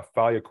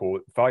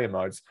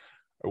modes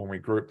when we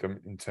group them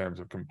in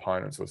terms of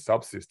components or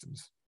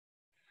subsystems.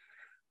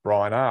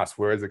 Brian asked,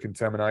 where is the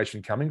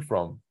contamination coming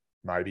from?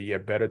 Maybe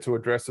better to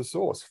address the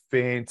source.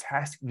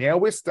 Fantastic. Now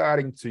we're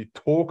starting to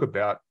talk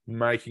about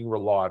making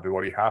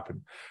reliability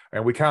happen.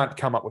 And we can't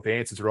come up with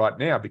answers right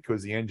now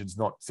because the engine's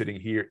not sitting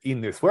here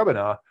in this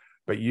webinar,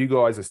 but you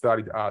guys are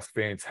starting to ask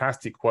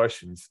fantastic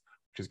questions,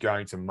 which is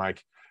going to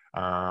make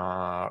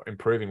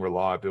improving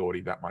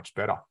reliability that much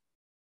better.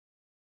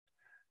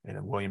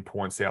 And William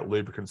points out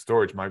lubricant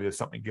storage. Maybe there's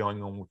something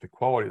going on with the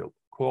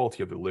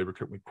quality of the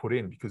lubricant we put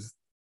in, because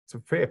it's a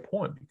fair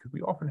point, because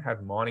we often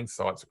have mining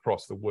sites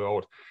across the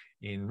world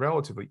in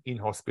relatively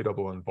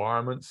inhospitable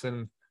environments,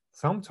 and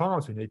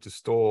sometimes we need to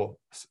store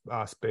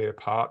spare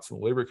parts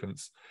and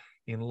lubricants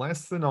in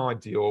less than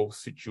ideal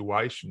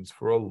situations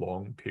for a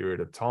long period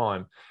of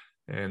time.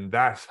 And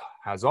that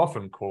has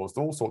often caused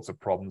all sorts of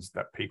problems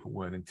that people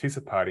weren't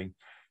anticipating,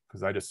 because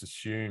they just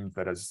assumed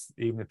that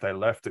even if they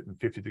left it in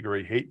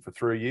 50-degree heat for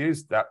 3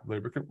 years, that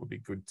lubricant would be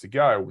good to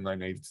go when they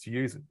needed to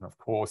use it. And of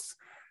course,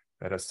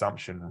 that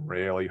assumption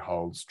rarely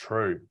holds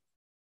true.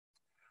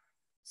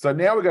 So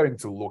now we're going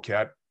to look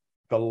at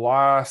the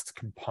last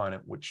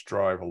component which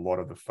drove a lot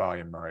of the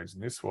failure modes,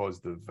 and this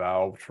was the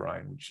valve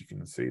train, which you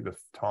can see the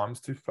times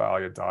to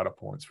failure data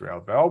points for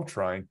our valve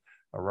train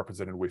are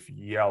represented with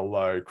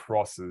yellow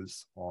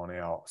crosses on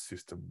our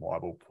system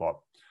Weibull plot.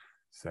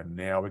 So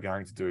now we're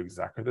going to do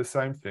exactly the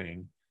same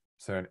thing.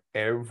 Turn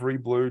every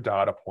blue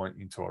data point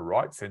into a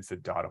right sensor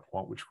data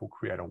point, which will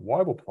create a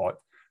Weibull plot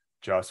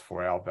just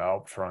for our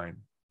valve train.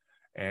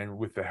 And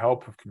with the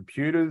help of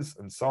computers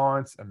and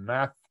science and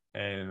math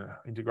and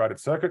integrated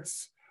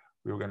circuits,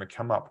 we were going to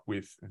come up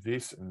with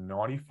this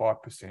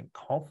 95%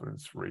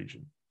 confidence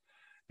region.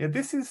 Now,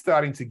 this is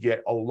starting to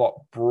get a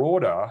lot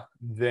broader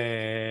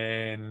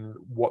than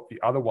what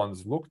the other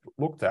ones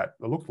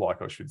looked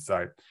like, I should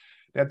say.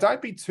 Now, don't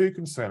be too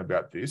concerned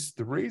about this.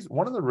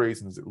 One of the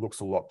reasons it looks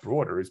a lot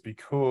broader is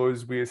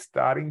because we are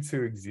starting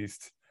to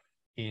exist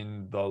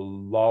in the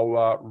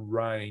lower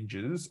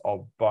ranges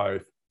of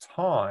both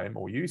time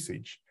or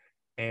usage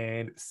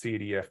and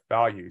CDF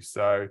value.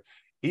 So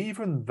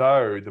even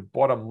though the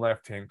bottom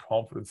left-hand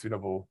confidence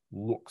interval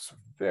looks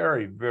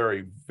very,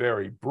 very,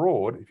 very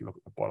broad, if you look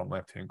at the bottom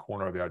left-hand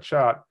corner of our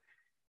chart,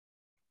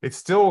 it's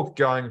still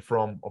going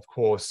from, of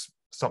course,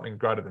 something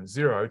greater than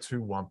 0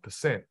 to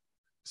 1%.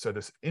 So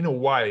this, in a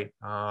way,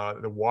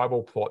 the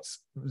Weibull plots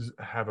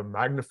have a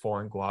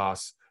magnifying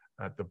glass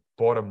at the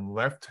bottom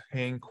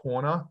left-hand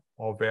corner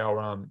of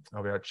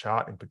our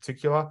chart in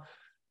particular,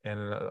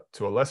 and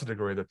to a lesser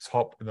degree, the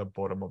top and the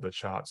bottom of the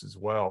charts as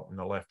well on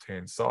the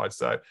left-hand side.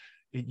 So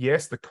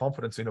yes, the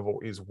confidence interval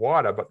is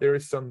wider, but there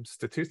is some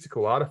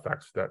statistical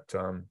artifacts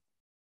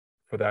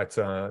for that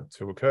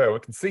to occur. We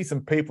can see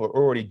some people are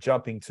already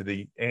jumping to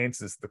the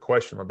answers to the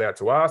question I'm about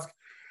to ask.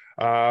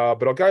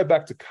 But I'll go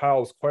back to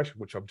Carl's question,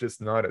 which I've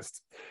just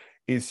noticed.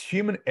 Is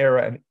human error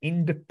an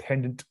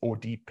independent or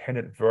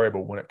dependent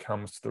variable when it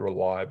comes to the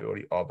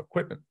reliability of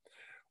equipment?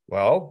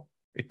 Well,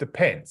 it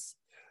depends.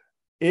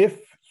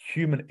 If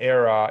human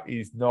error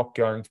is not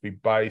going to be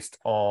based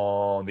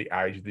on the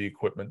age of the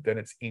equipment, then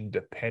it's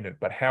independent.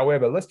 But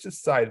however, let's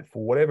just say that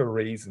for whatever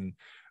reason,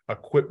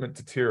 equipment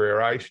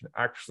deterioration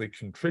actually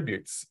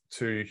contributes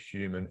to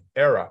human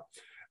error.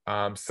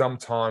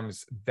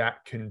 Sometimes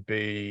that can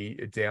be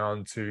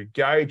down to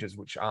gauges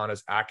which aren't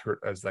as accurate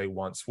as they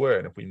once were.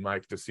 And if we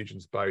make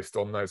decisions based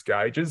on those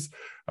gauges,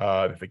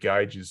 if the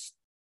gauge is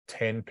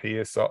 10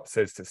 psi,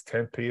 says it's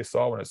 10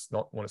 psi when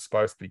it's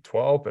supposed to be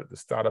 12, but at the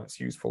start of its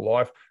useful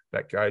life,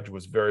 that gauge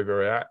was very,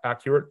 very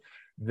accurate,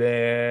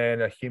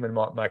 then a human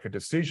might make a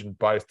decision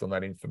based on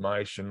that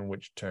information,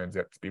 which turns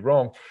out to be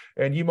wrong.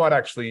 And you might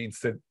actually,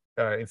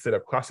 instead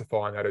of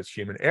classifying that as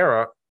human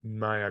error,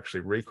 may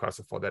actually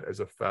reclassify that as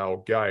a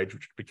failed gauge,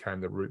 which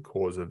became the root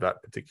cause of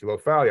that particular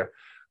failure.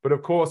 But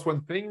of course,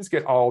 when things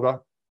get older,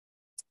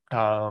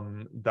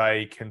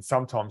 they can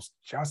sometimes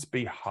just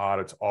be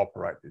harder to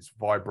operate. There's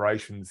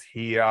vibrations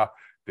here,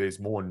 there's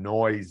more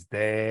noise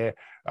there.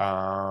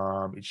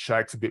 It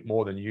shakes a bit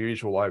more than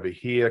usual over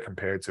here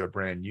compared to a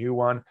brand new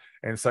one.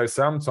 And so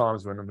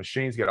sometimes when the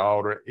machines get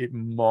older, it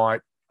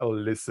might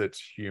elicit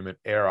human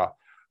error.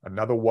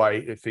 Another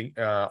way I think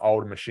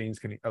older machines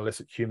can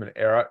elicit human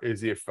error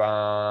is if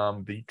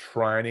the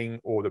training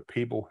or the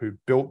people who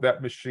built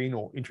that machine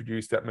or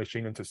introduced that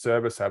machine into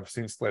service have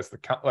since left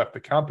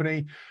the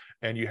company,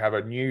 and you have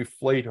a new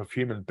fleet of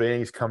human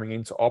beings coming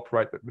in to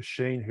operate that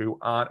machine who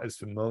aren't as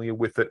familiar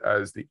with it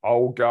as the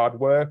old guard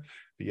were,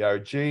 the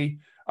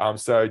OG.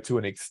 So to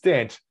an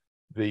extent,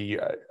 the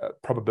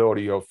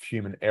probability of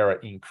human error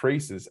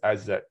increases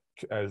as that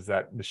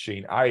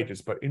machine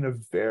ages, but in a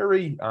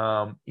very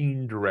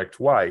indirect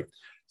way.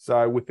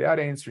 So without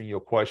answering your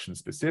question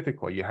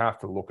specifically, you have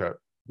to look at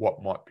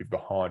what might be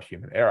behind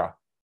human error.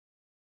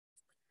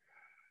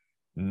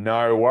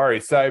 No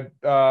worries. So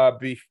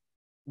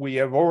we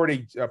have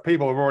already,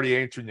 people have already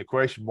answered the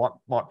question, what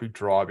might be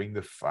driving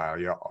the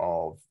failure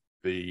of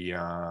the,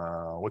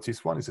 what's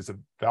this one? Is this a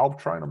valve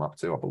train I'm up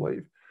to, I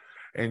believe?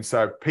 And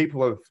so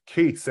people have,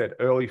 Keith said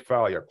early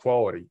failure,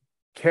 quality.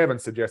 Kevin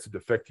suggested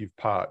defective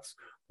parts.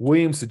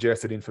 William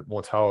suggested infant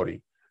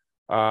mortality.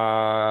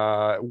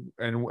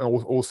 And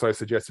also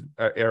suggested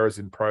errors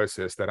in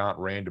process that aren't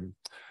random.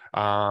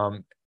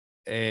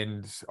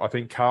 And I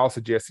think Carl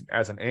suggested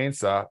as an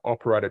answer,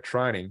 operator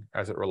training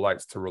as it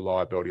relates to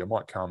reliability. I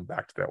might come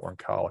back to that one,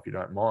 Carl, if you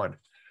don't mind.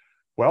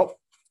 Well,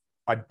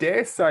 I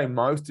dare say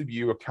most of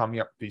you are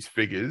coming up with these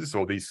figures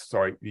or these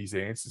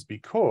answers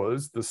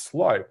because the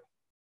slope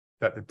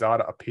that the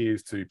data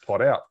appears to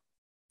plot out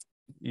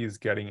is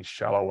getting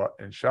shallower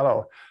and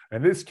shallower.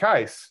 In this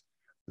case,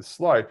 the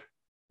slope,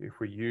 if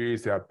we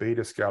use our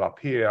beta scale up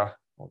here,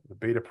 the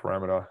beta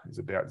parameter is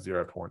about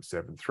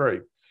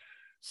 0.73.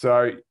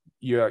 So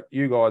you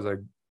guys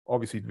are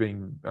obviously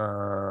been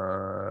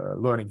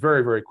learning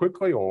very, very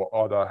quickly, or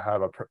either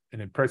have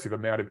an impressive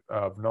amount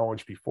of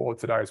knowledge before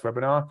today's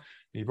webinar.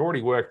 You've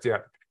already worked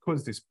out,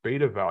 because this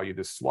beta value,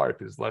 the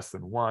slope is less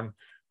than 1,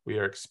 we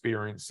are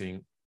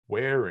experiencing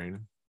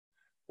wear-in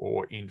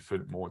or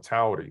infant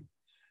mortality.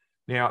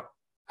 Now,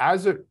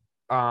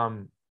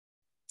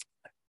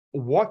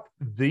 what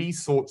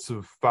these sorts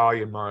of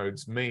failure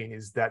modes mean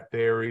is that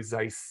there is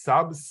a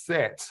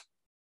subset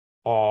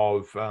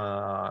of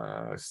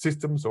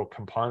systems or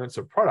components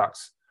or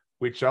products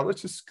which are,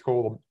 let's just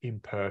call them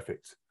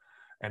imperfect.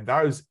 And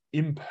those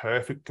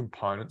imperfect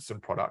components and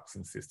products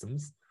and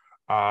systems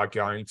are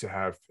going to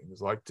have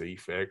things like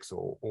defects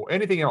or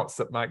anything else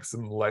that makes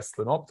them less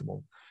than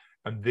optimal.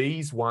 And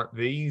these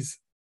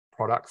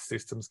product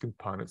systems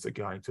components are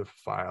going to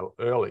fail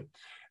early.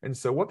 And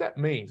so what that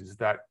means is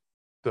that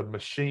the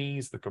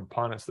machines, the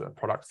components, the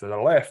products that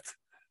are left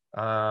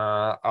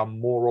are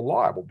more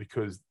reliable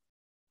because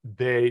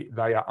they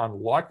are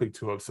unlikely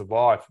to have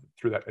survived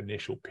through that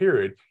initial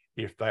period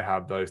if they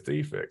have those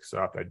defects.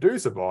 So if they do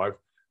survive,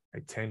 they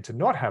tend to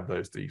not have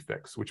those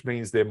defects, which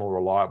means they're more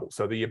reliable.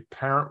 So the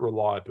apparent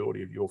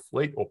reliability of your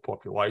fleet or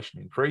population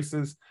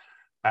increases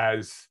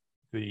as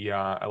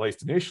at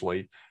least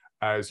initially,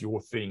 as your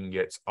thing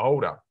gets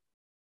older.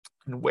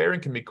 And wear-in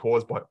can be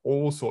caused by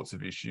all sorts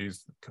of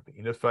issues. It could be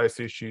interface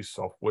issues,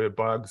 software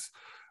bugs,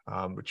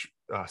 which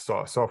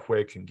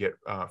software can get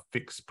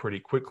fixed pretty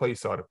quickly.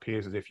 So it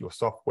appears as if your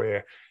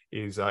software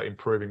is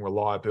improving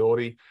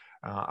reliability.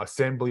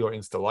 Assembly or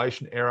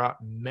installation error,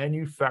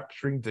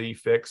 manufacturing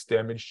defects,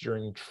 damage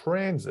during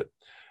transit.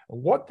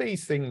 And what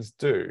these things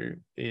do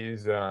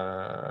is,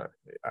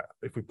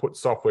 if we put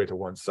software to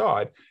one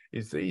side,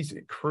 is these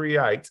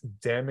create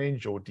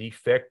damage or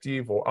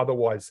defective or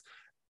otherwise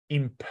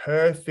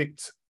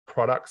imperfect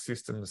product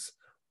systems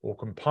or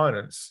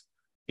components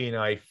in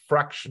a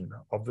fraction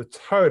of the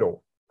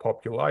total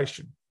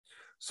population.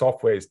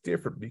 Software is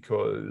different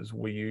because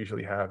we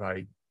usually have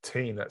a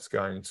team that's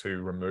going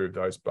to remove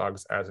those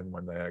bugs as and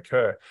when they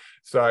occur.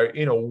 So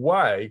in a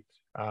way,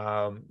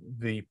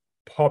 the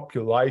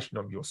population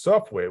of your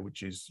software,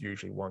 which is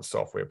usually one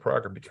software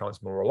program,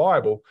 becomes more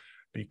reliable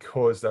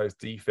because those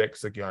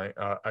defects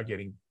are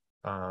getting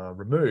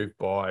removed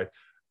by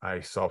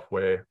a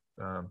software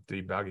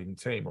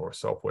debugging team or a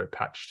software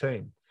patch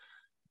team.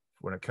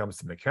 When it comes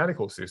to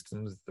mechanical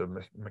systems,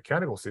 the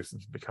mechanical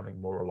systems are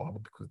becoming more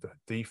reliable because the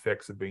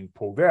defects are being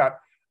pulled out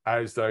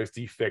as those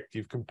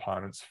defective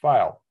components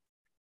fail.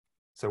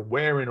 So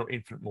wear-in or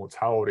infant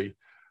mortality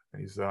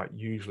is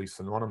usually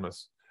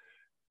synonymous.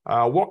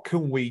 What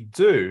can we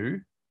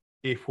do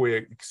if we're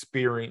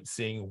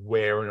experiencing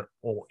wear-in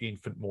or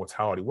infant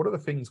mortality? What are the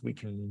things we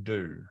can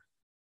do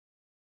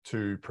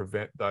to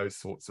prevent those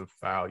sorts of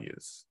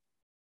failures?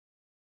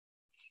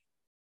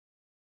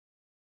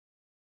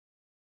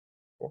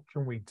 What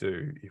can we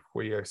do if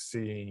we are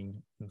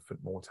seeing infant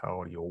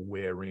mortality or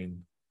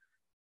wear-in?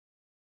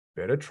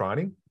 Better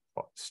training,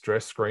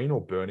 stress screen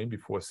or burn-in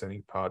before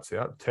sending parts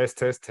out. Test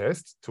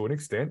to an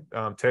extent.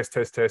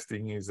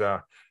 Testing is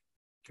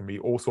can be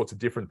all sorts of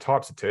different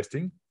types of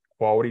testing.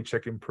 Quality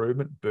check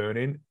improvement,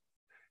 burn-in,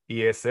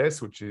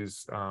 ESS, which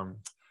is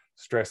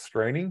stress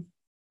screening.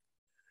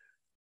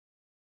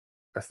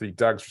 I see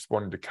Doug's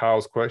responding to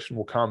Carl's question.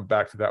 We'll come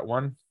back to that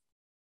one.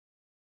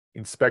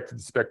 Inspect.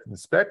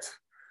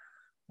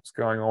 What's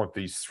going on with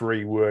these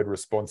 3-word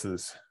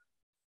responses?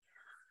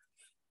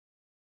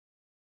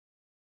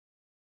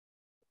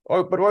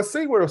 Oh, but I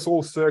see where it's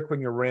all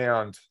circling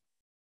around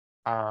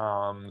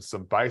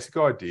some basic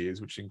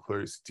ideas, which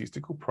include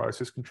statistical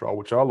process control,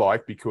 which I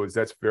like because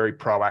that's very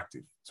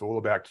proactive. It's all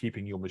about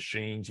keeping your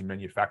machines, your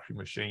manufacturing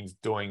machines,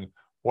 doing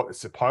what they're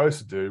supposed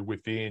to do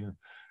within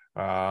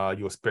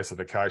your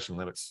specification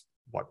limits,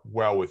 like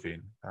well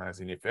within. As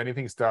in, if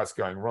anything starts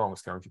going wrong,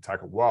 it's going to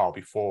take a while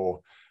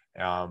before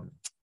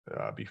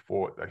they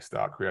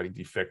start creating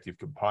defective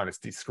components.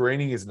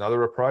 Descreening is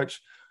another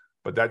approach,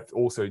 but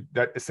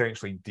that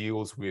essentially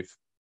deals with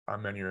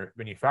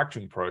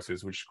manufacturing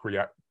processes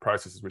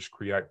which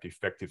create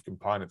defective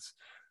components.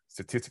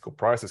 Statistical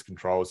process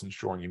control is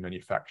ensuring your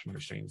manufacturing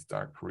machines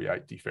don't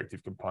create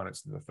defective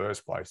components in the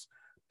first place.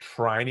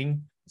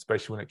 Training,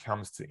 especially when it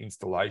comes to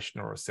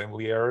installation or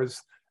assembly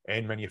errors,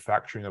 and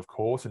manufacturing, of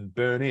course, and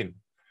burn-in.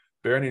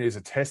 Burn-in is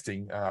a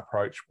testing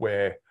approach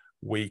where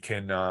we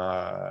can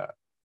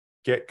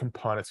get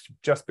components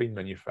just being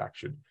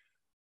manufactured,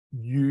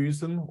 use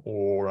them,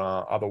 or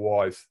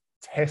otherwise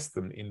test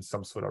them in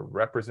some sort of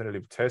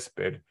representative test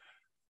bed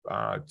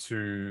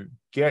to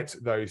get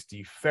those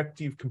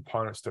defective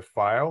components to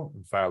fail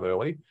and fail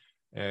early.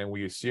 And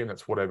we assume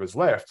that's whatever's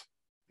left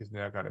is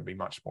now going to be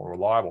much more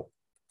reliable.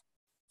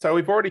 So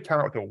we've already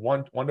come up with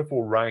a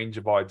wonderful range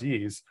of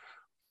ideas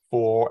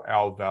for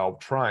our valve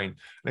train.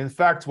 And in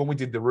fact, when we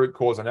did the root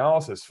cause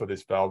analysis for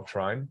this valve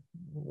train,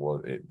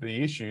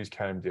 the issues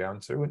came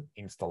down to an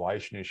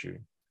installation issue.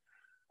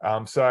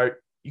 So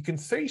you can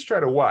see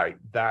straight away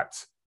that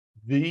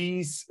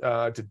these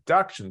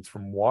deductions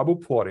from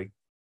Weibull plotting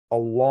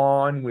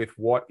align with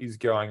what is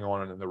going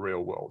on in the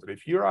real world. And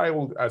if you're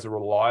able, as a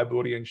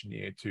reliability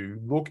engineer, to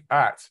look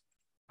at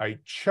a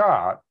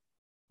chart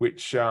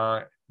which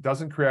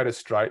doesn't create a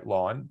straight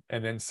line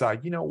and then say,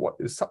 you know what,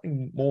 there's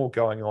something more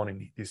going on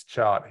in this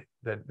chart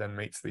than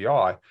meets the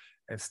eye,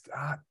 and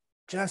start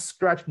just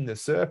scratching the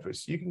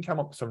surface, you can come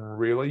up with some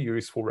really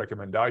useful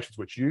recommendations,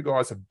 which you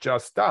guys have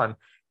just done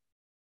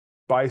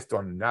based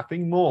on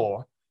nothing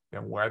more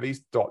than where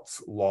these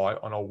dots lie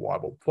on a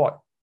Weibull plot.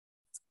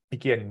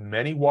 Again,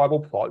 many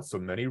Weibull plots or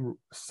many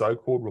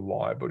so-called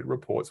reliability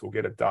reports will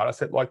get a data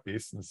set like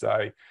this and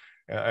say,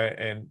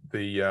 and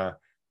the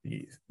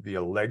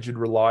alleged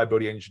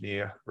reliability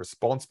engineer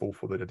responsible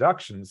for the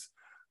deductions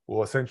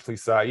will essentially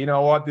say, you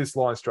know what, this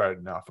line's straight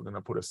enough. I'm going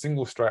to put a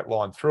single straight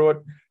line through it,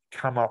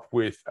 come up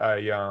with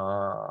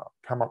a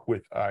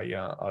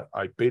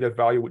beta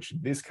value, which in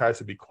this case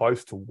would be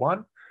close to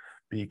 1,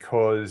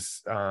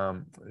 because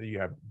you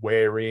have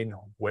wear in,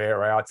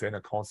 wear out, and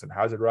a constant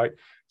hazard rate.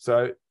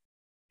 So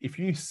if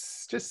you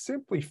just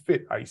simply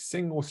fit a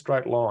single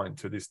straight line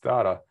to this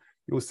data,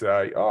 you'll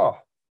say, oh,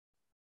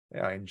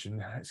 our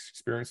engine is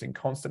experiencing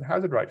constant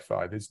hazard rate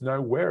failure. There's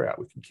no wear out.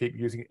 We can keep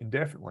using it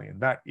indefinitely.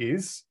 And that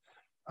is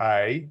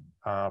a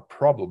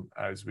problem,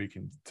 as we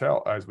can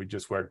tell, as we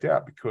just worked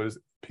out, because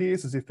it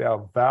appears as if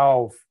our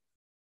valve,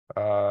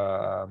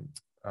 no,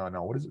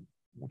 what is it?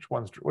 Which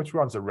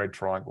one's the red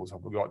triangles?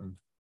 I've forgotten.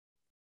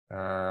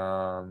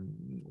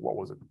 What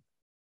was it?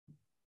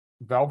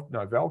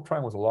 Valve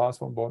train was the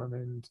last one, bottom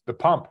end. The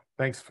pump.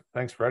 Thanks,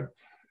 Fred.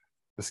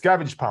 The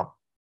scavenge pump.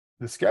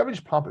 The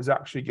scavenge pump is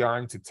actually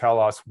going to tell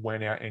us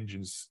when our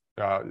engines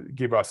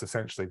give us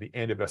essentially the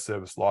end of our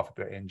service life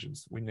of our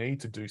engines. We need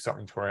to do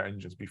something to our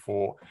engines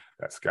before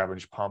that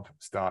scavenge pump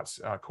starts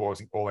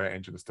causing all our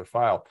engines to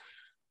fail.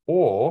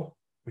 Or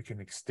we can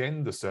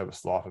extend the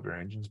service life of our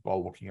engines by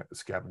looking at the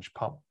scavenge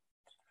pump.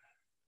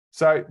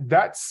 So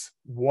that's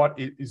what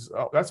it is.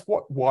 That's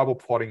what Weibull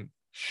plotting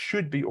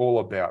should be all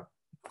about.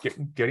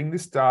 Getting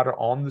this data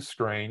on the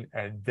screen,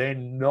 and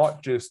then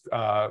not just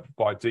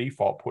by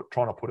default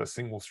trying to put a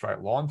single straight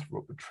line through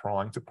it, but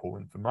trying to pull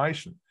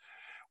information.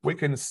 We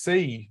can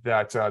see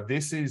that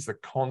this is the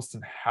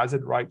constant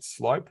hazard rate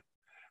slope.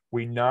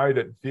 We know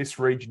that this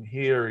region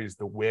here is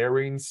the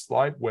wear-in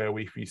slope, where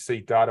if you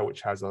see data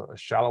which has a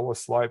shallower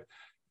slope,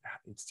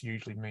 it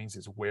usually means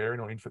there's wear-in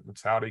or infant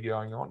mortality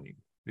going on.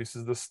 This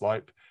is the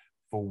slope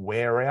for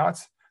wear-out.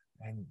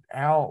 And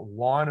our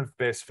line of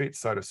best fit,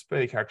 so to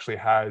speak, actually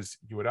has,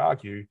 you would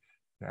argue,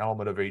 an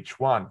element of each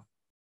one.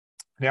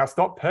 Now, it's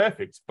not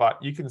perfect,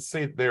 but you can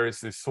see that there is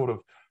this sort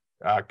of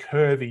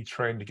curvy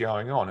trend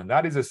going on. And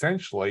that is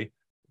essentially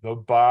the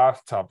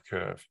bathtub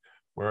curve,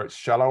 where it's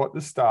shallow at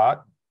the start.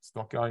 It's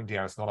not going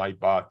down. It's not a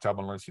bathtub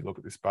unless you look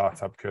at this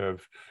bathtub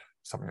curve,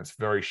 something that's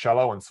very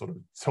shallow and sort of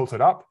tilted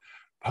up.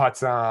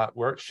 But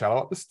where it's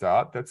shallow at the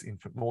start, that's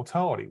infant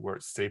mortality. Where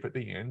it's steep at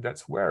the end,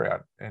 that's wear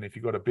out. And if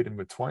you've got a bit in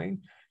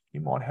between, you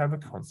might have a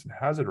constant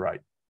hazard rate.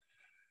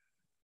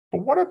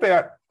 But what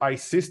about a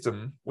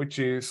system which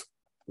is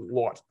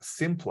lot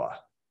simpler.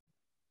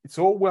 It's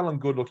all well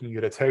and good looking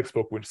at a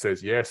textbook which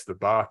says, yes, the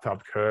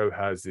bathtub curve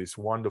has this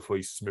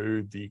wonderfully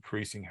smooth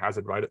decreasing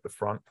hazard rate at the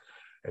front.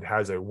 It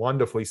has a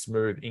wonderfully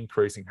smooth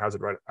increasing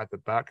hazard rate at the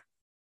back.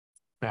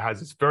 It has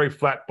this very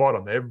flat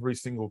bottom every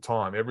single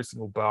time. Every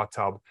single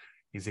bathtub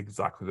is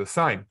exactly the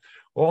same.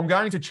 Well, I'm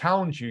going to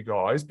challenge you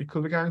guys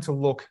because we're going to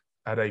look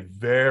at a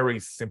very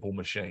simple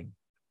machine,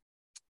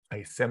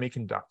 a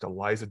semiconductor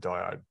laser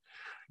diode.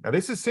 Now,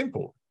 this is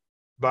simple,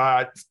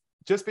 but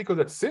just because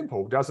it's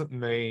simple doesn't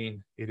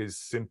mean it is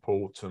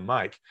simple to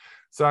make.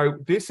 So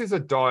this is a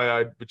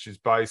diode which is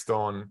based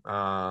on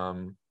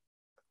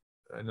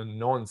a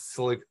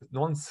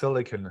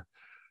non-silicon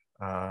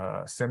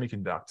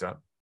semiconductor.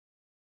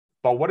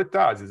 But what it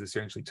does is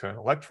essentially turn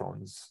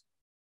electrons.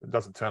 It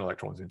doesn't turn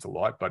electrons into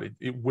light, but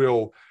it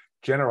will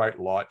generate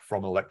light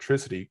from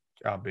electricity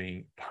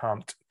being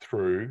pumped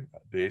through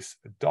this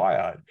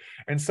diode.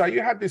 And so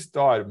you have this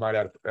diode made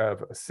out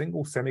of a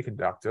single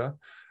semiconductor,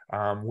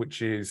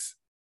 which is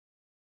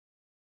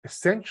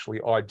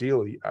essentially,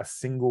 ideally, a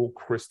single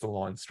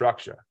crystalline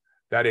structure.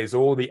 That is,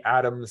 all the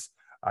atoms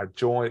are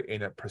joined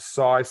in a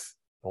precise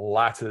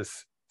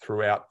lattice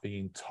throughout the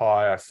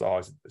entire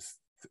size,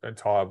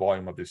 entire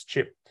volume of this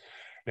chip.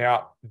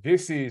 Now,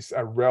 this is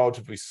a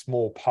relatively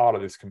small part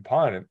of this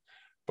component,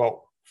 but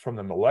from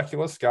the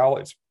molecular scale,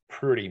 it's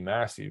pretty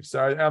massive.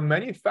 So our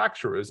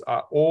manufacturers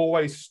are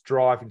always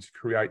striving to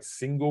create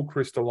single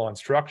crystalline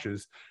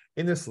structures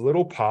in this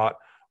little part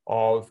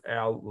of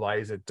our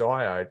laser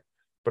diode.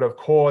 But of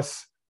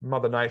course,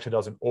 Mother Nature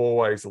doesn't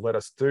always let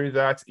us do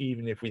that,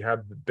 even if we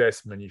have the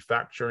best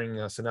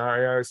manufacturing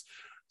scenarios.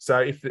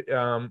 So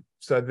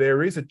so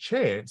there is a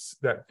chance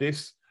that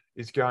this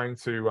is going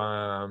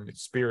to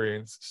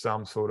experience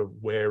some sort of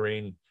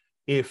wear-in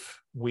if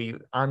we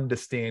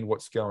understand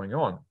what's going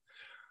on.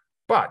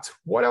 But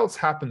what else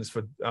happens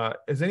for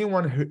is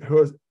anyone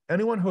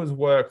who has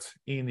worked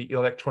in the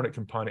electronic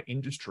component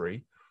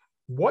industry?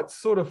 What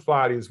sort of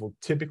failures will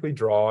typically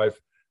drive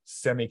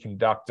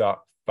semiconductor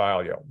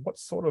failure? What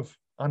sort of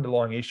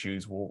underlying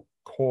issues will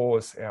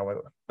cause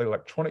our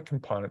electronic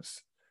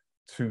components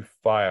to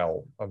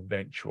fail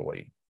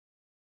eventually?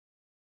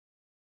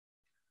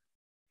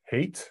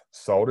 Heat,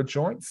 solder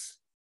joints,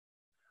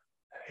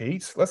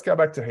 heat. Let's go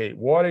back to heat.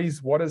 What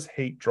does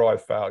heat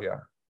drive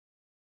failure?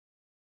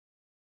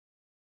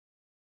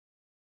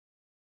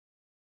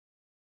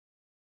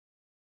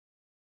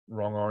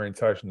 Wrong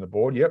orientation of the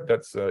board. Yep,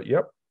 that's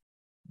yep.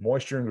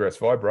 Moisture ingress,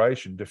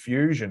 vibration,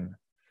 diffusion.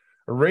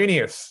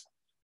 Arrhenius.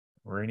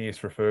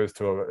 Arrhenius refers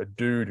to a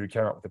dude who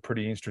came up with a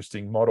pretty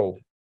interesting model.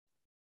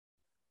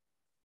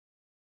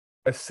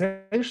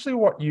 Essentially,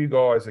 what you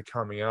guys are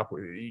coming up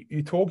with,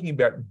 you're talking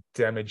about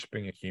damage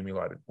being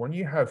accumulated. When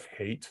you have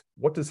heat,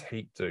 what does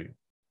heat do?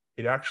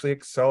 It actually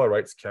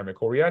accelerates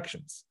chemical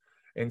reactions.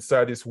 And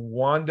so this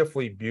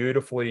wonderfully,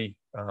 beautifully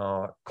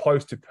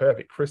close to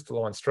perfect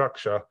crystalline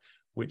structure,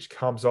 which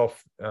comes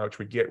off, which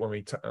we get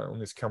when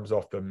this comes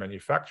off the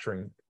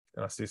manufacturing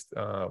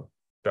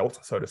belt,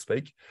 so to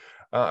speak,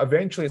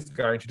 eventually it's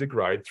going to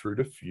degrade through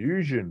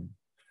diffusion.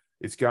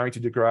 It's going to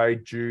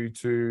degrade due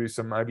to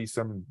maybe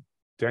some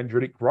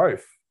dendritic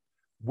growth,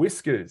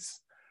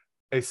 whiskers.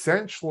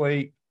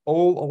 Essentially,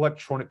 all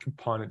electronic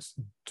components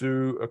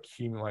do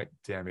accumulate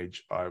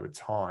damage over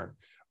time.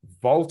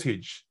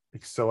 Voltage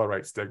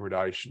accelerates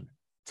degradation.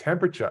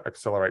 Temperature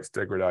accelerates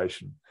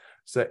degradation.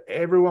 So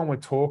everyone we're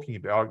talking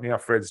about, now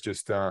Fred's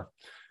just,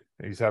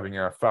 he's having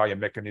a failure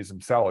mechanism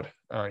salad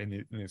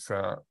in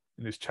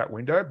this chat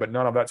window, but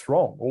none of that's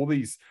wrong. All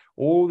these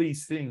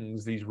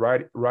things, these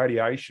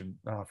radiation,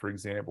 for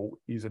example,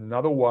 is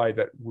another way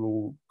that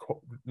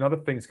another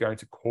thing's going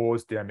to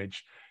cause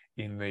damage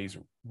in these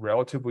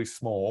relatively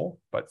small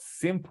but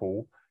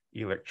simple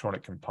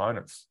electronic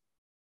components.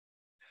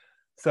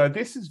 So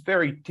this is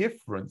very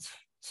different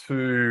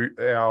to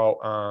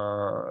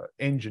our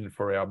engine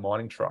for our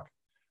mining truck.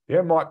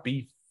 There might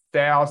be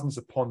thousands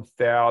upon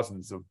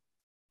thousands of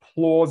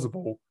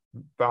plausible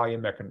failure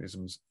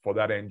mechanisms for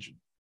that engine.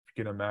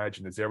 You can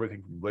imagine there's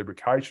everything from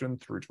lubrication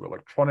through to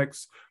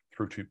electronics,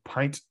 through to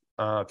paint,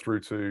 through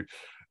to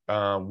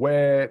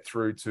wear,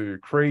 through to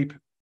creep,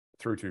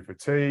 through to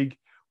fatigue.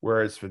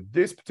 Whereas for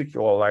this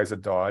particular laser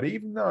diode,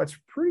 even though it's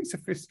a pretty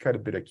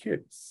sophisticated bit of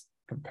kit, it's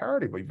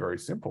comparatively very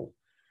simple.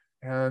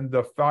 And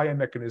the failure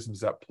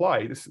mechanisms at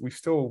play, we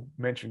still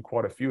mentioned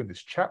quite a few in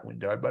this chat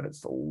window, but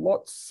it's a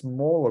lot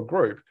smaller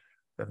group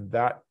than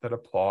that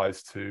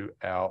applies to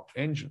our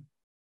engine.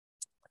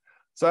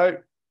 So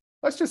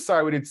let's just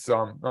say we did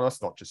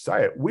let's not just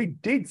say it, we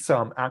did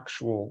some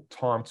actual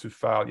time to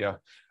failure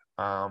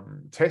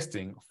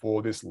testing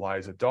for this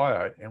laser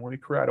diode. And when we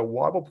create a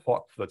Weibull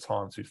plot for the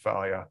time to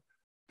failure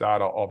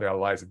data of our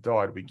laser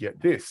diode, we get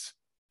this.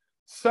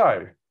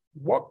 So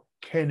what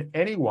can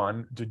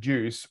anyone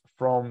deduce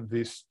from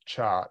this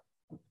chart?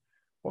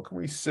 What can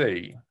we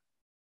see?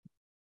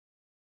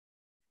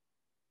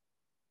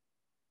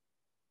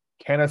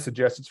 Can I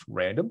suggest it's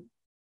random?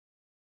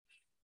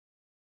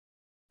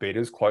 Beta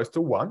is close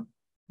to 1.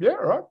 Yeah,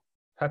 all right.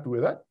 Happy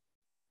with that.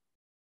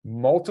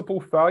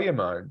 Multiple failure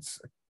modes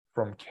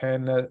from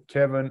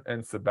Kevin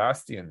and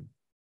Sebastian.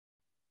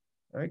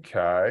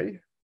 Okay.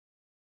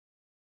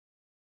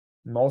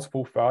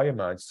 Multiple failure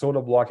modes, sort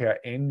of like our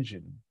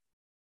engine.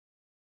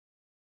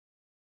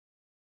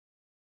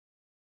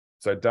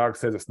 So Doug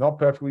says it's not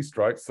perfectly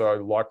straight, so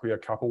likely a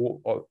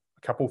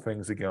couple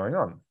things are going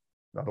on.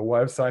 Another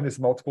way of saying this: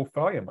 multiple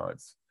failure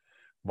modes.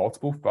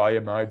 Multiple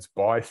failure modes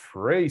by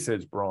 3,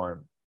 says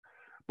Brian.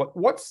 But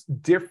what's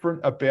different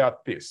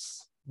about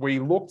this? We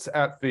looked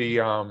at the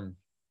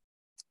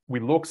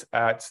Weibull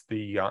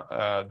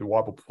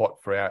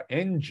plot for our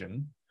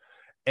engine,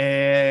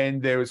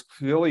 and there was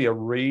clearly a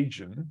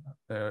region.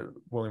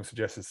 William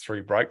suggests there's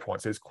 3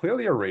 breakpoints. There's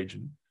clearly a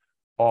region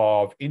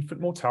of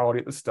infant mortality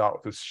at the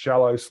start with a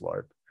shallow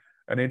slope,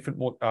 and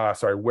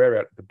wear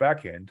out at the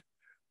back end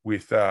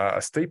with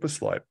a steeper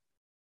slope.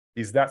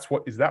 Is that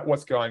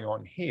what's going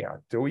on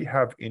here? Do we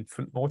have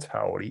infant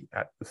mortality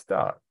at the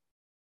start?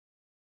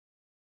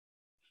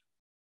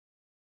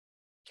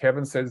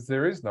 Kevin says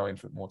there is no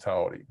infant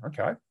mortality.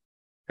 Okay.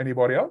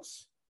 Anybody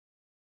else?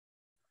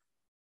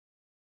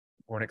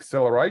 Or an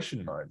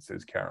acceleration mode,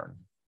 says Karen.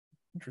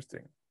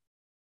 Interesting.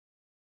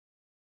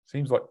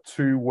 Seems like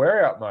 2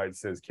 wear out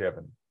modes, says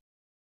Kevin.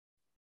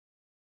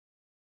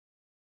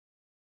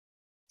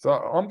 So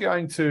I'm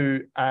going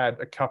to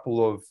add a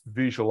couple of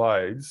visual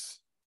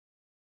aids.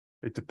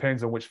 It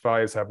depends on which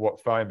failures have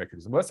what failure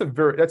mechanism.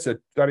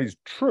 That is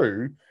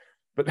true,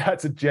 but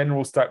that's a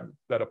general statement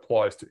that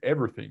applies to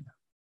everything.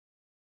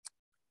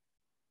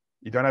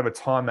 You don't have a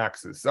time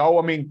axis. Oh,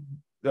 I mean,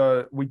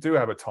 we do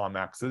have a time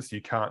axis.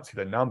 You can't see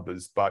the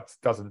numbers, but it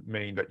doesn't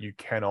mean that you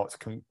cannot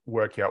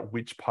work out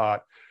which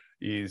part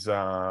is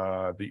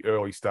the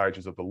early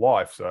stages of the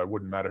life. So it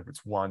wouldn't matter if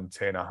it's 1,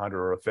 10, 100,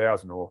 or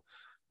 1,000, or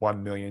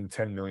 1 million,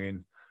 10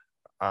 million,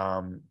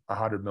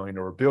 100 million,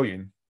 or a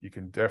billion. You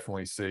can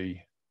definitely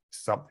see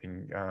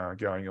something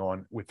going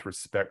on with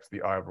respect to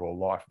the overall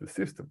life of the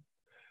system.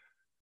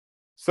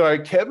 So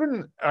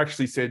Kevin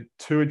actually said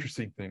 2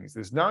 interesting things.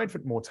 There's no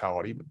infant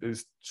mortality, but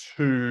there's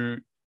 2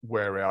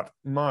 wear out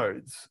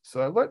modes.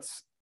 So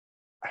let's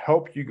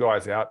help you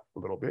guys out a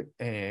little bit.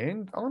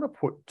 And I'm going to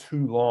put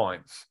 2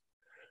 lines.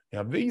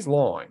 Now, these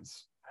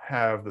lines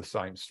have the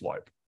same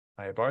slope.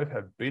 They both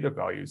have beta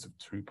values of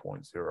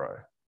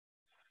 2.0.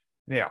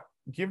 Now,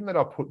 given that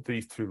I put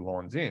these 2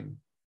 lines in,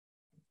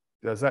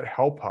 does that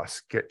help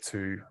us get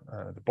to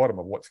the bottom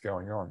of what's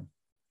going on?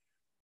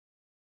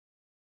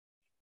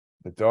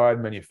 The diode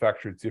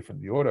manufacturer is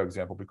different, the auto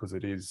example, because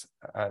it is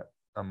at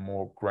a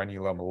more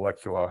granular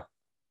molecular.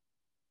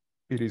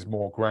 It is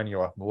more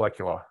granular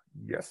molecular.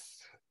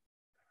 Yes.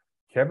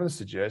 Kevin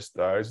suggests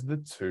those are the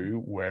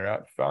 2 wear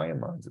out failure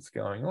modes that's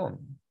going on.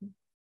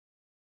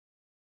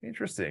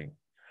 Interesting.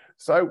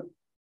 So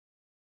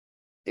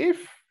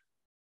if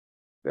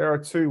there are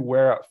 2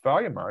 wear out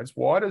failure modes,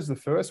 why does the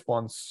first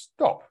one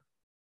stop?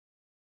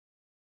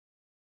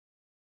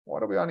 Why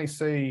do we only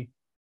see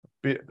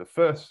the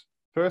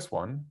first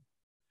one?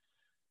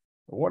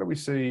 Why do we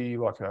see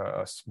like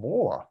a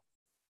smaller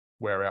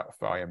wear out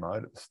failure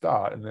mode at the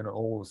start, and then it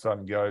all of a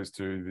sudden goes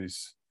to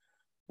this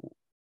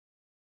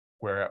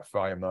wear out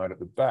failure mode at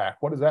the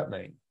back? What does that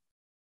mean?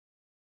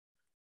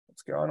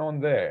 What's going on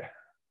there?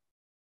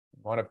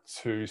 Might have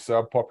 2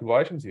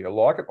 subpopulations here. I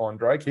like it,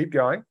 Andre. Keep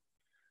going.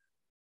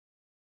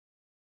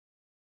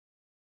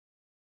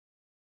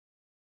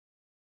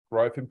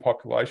 Growth in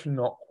population,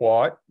 not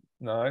quite.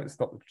 No, it's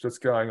not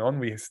just going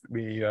on.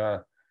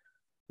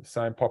 The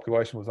same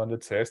population was under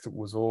test.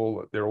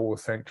 They're all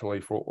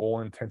essentially, for all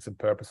intents and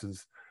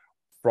purposes,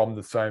 from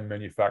the same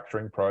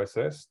manufacturing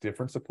process.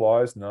 Different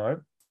suppliers,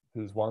 no.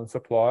 There's one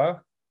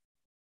supplier.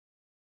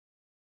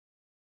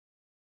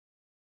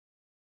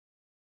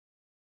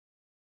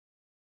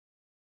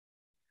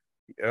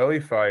 The early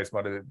phase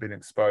might have been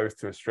exposed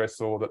to a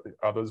stressor that the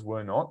others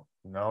were not.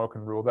 No, I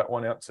can rule that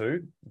one out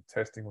too. The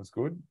testing was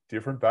good.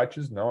 Different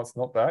batches, no, it's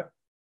not that.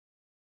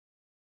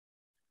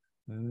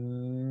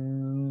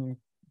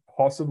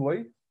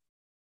 Possibly.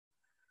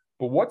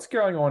 But what's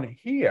going on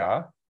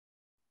here?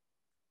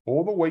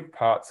 All the weak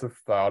parts have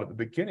failed at the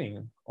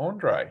beginning.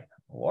 Andre,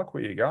 I like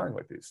where you're going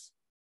with this.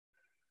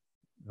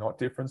 Not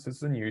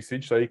differences in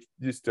usage. So you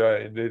just,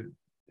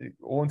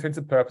 all intents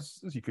and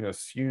purposes, you can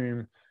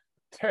assume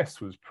the test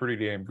was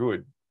pretty damn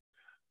good.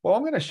 Well,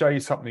 I'm going to show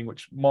you something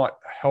which might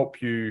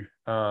help you.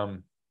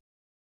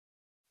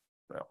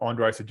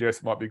 Andre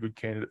suggests it might be a good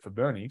candidate for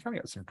Bernie. You're coming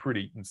up with some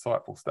pretty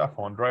insightful stuff,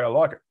 Andre. I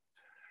like it.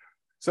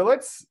 So I'm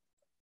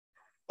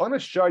going to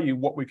show you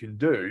what we can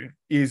do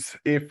is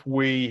if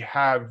we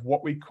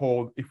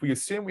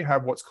assume we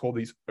have what's called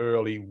these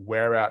early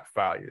wear out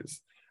failures.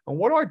 And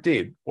what I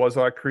did was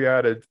I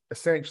created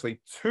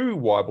essentially 2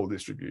 Weibull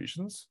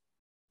distributions,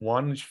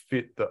 one which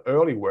fit the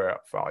early wear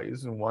out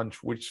failures and one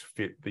which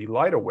fit the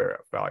later wear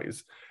out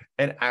failures.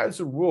 And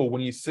as a rule,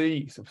 when you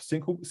see some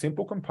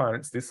simple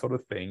components, this sort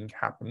of thing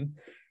happen,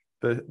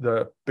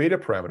 the beta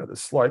parameter, the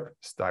slope,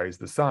 stays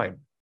the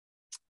same.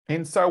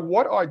 And so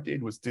what I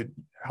did was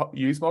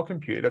use my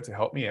computer to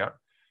help me out.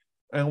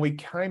 And we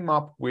came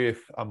up with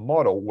a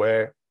model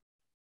where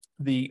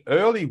the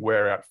early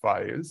wear out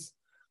failures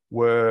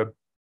were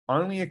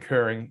only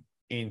occurring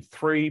in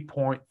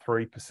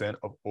 3.3%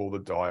 of all the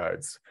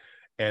diodes.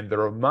 And the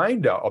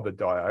remainder of the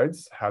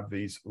diodes have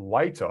these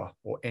later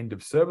or end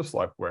of service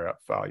life wear out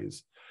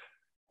failures.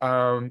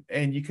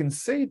 And you can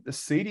see the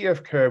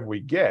CDF curve we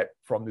get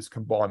from this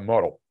combined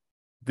model.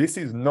 This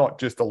is not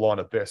just a line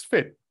of best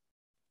fit.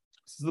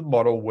 This is a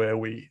model where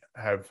we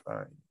have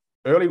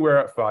early wear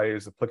out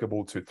failures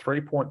applicable to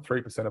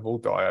 3.3% of all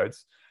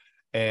diodes.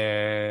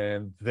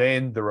 And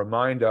then the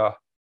remainder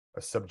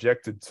are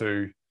subjected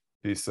to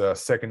this the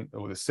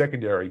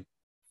secondary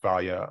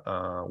failure,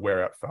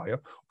 wear out failure.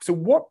 So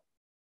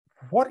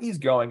what is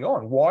going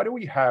on? Why do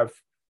we have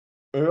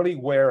early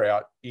wear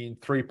out in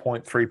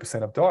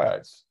 3.3% of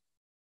diodes?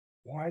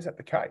 Why is that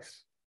the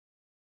case?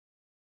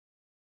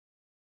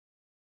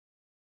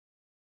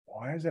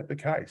 Why is that the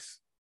case?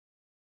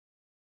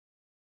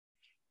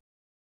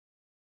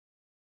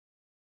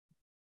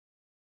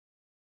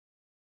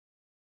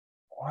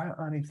 Why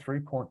are only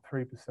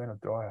 3.3% of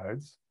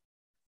diodes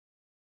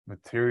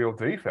material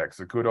defects?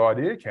 A good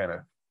idea,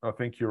 Kenneth. I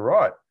think you're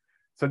right.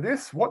 So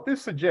what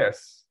this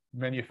suggests,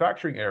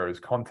 manufacturing errors,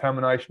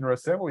 contamination or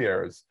assembly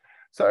errors.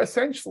 So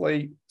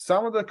essentially,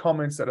 some of the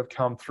comments that have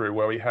come through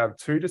where we have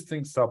two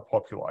distinct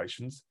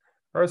subpopulations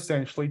are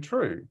essentially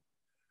true.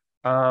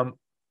 About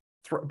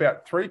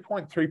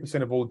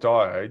 3.3% of all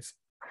diodes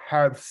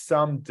have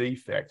some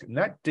defect. And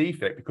that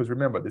defect, because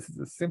remember, this is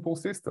a simple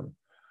system.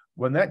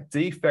 When that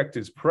defect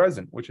is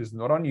present, which is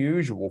not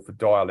unusual for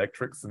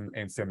dielectrics and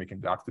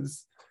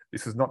semiconductors,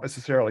 this is not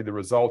necessarily the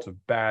result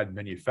of bad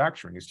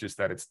manufacturing. It's just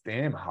that it's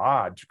damn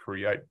hard to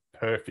create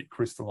perfect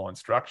crystalline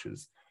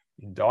structures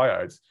in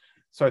diodes.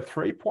 So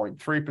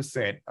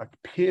 3.3%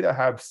 appear to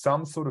have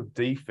some sort of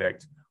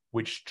defect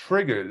which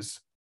triggers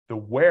the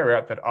wear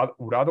out that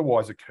would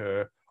otherwise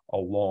occur a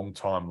long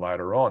time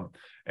later on.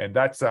 And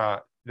that's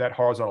that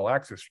horizontal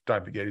axis,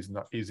 don't forget,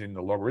 is in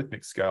the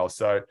logarithmic scale.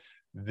 So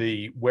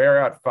the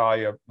wear out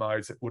failure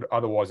modes that would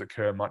otherwise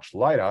occur much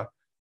later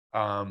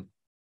are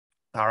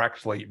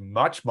actually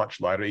much, much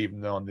later,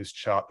 even though on this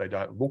chart they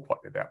don't look like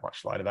they're that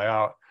much later. They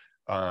are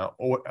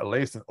or at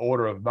least an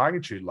order of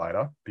magnitude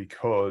later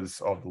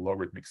because of the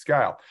logarithmic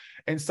scale.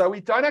 And so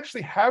we don't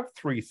actually have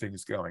three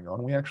things going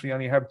on. We actually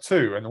only have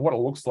two. And what it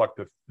looks like,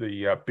 the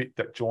bit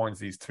that joins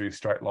these two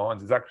straight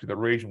lines is actually the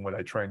region where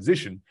they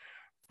transition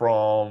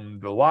from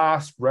the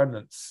last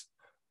remnants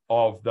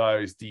of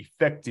those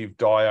defective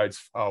diodes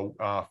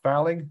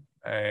failing,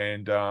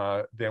 and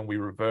then we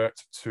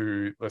revert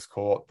to, let's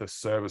call it the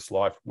service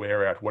life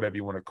wear out, whatever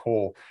you want to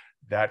call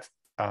that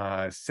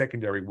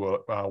secondary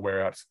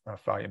wear out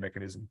failure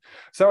mechanism.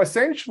 So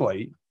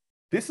essentially,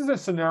 this is a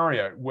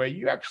scenario where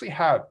you actually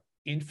have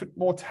infant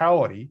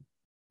mortality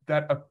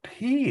that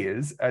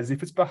appears as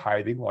if it's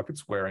behaving like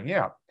it's wearing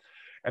out.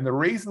 And the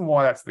reason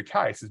why that's the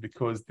case is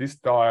because this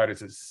diode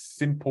is a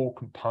simple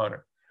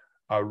component,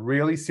 a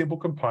really simple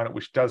component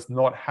which does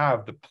not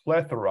have the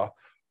plethora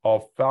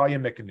of failure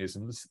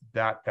mechanisms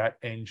that that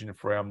engine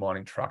for our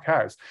mining truck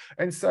has.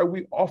 And so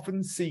we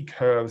often see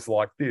curves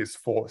like this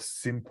for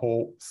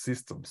simple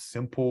systems,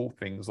 simple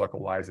things like a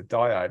laser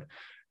diode.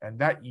 And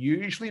that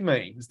usually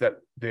means that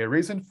there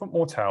is infant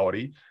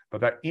mortality,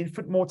 but that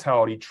infant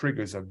mortality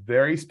triggers a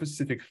very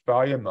specific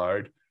failure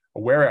mode, a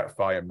wear out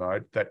failure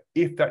mode, that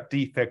if that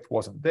defect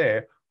wasn't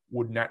there,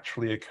 would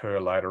naturally occur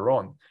later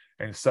on.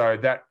 And so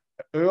that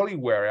early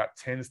wear out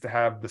tends to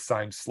have the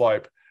same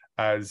slope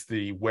as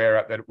the wear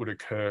out that would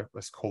occur,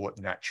 let's call it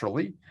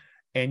naturally.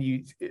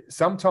 And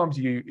sometimes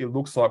it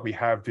looks like we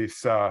have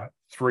this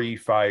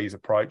three-phase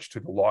approach to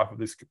the life of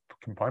this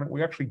component.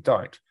 We actually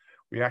don't.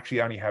 We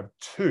actually only have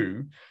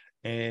two,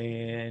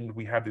 and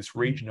we have this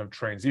region of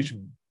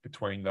transition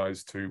between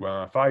those two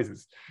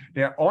phases.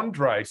 Now,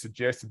 Andre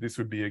suggested this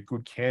would be a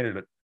good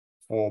candidate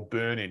for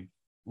burn-in.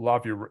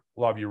 Love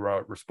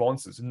your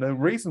responses. And the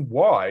reason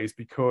why is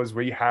because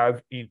we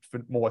have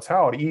infant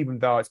mortality, even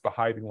though it's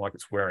behaving like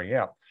it's wearing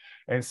out.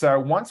 And so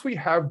once we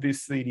have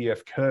this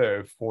CDF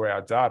curve for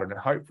our data, and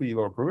hopefully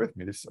you'll agree with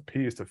me, this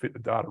appears to fit the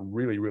data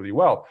really, really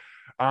well,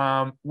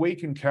 we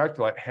can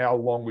calculate how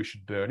long we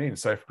should burn in.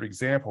 So for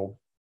example,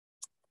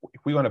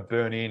 if we want to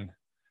burn in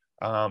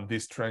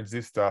this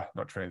this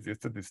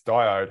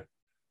diode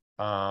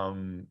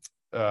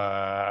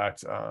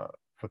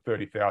for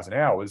 30,000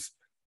 hours,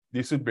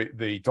 this would be,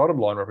 the dotted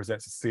line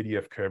represents the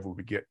CDF curve we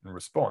would get in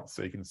response.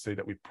 So you can see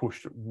that we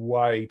pushed it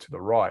way to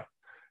the right,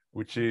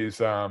 which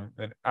is, and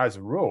as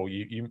a rule,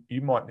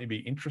 you might be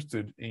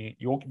interested in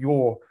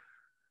your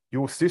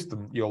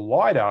system, your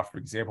LiDAR, for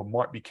example,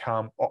 might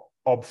become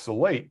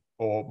obsolete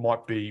or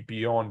might be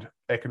beyond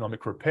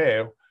economic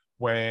repair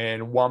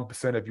when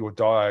 1% of your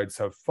diodes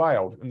have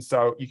failed. And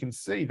so you can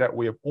see that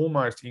we have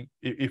almost,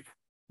 if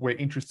we're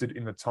interested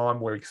in the time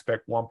where we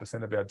expect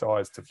 1% of our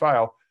diodes to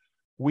fail,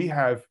 we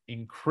have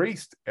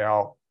increased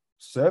our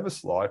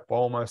service life by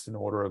almost an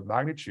order of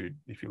magnitude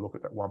if you look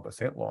at that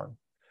 1% line.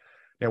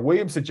 Now,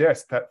 Williams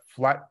suggests that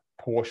flat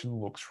portion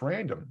looks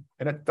random,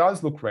 and it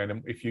does look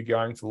random if you're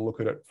going to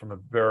look at it from a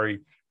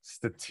very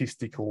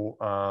statistical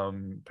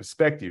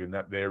perspective, in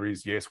that there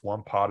is, yes,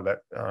 one part of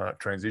that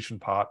transition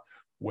part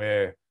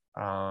where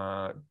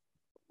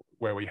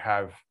we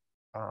have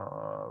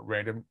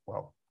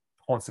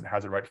constant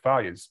hazard rate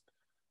failures.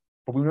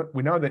 But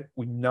we know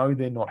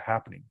they're not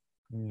happening.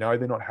 We know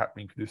they're not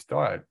happening for this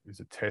diode. There's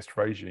a test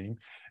regime,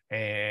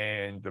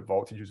 and the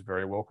voltage is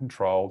very well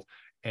controlled.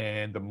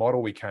 And the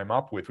model we came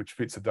up with, which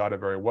fits the data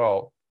very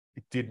well,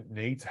 it didn't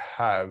need to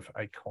have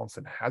a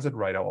constant hazard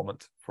rate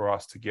element for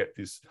us to get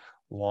this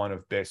line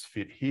of best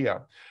fit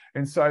here.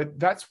 And so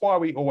that's why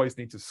we always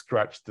need to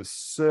scratch the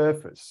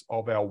surface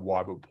of our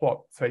Weibel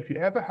plot. So if you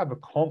ever have a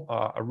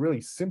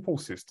really simple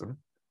system,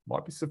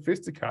 might be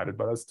sophisticated,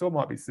 but it still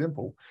might be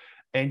simple,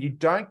 and you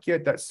don't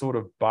get that sort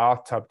of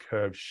bathtub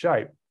curve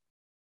shape,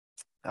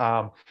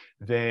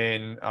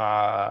 then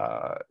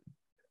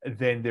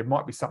there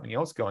might be something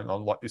else going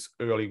on, like this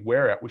early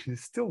wear out, which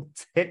is still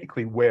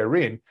technically wear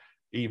in,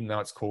 even though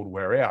it's called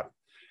wear out.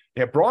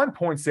 Now, Brian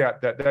points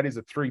out that that is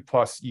a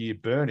 3+ year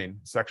burn-in.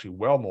 It's actually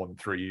well more than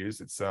 3 years.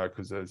 It's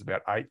because there's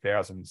about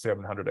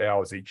 8,700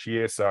 hours each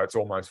year, so it's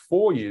almost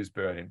 4 years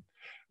burn-in.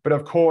 But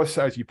of course,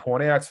 as you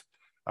point out,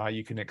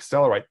 you can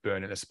accelerate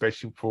burn-in,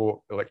 especially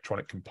for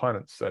electronic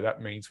components. So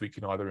that means we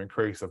can either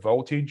increase the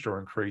voltage or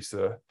increase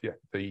the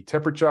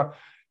temperature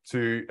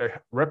to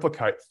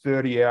replicate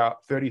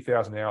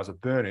 30,000 hours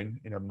of burn-in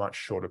in a much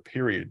shorter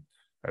period,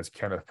 as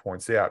Kenneth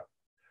points out.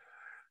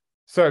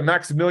 So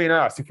Maximilian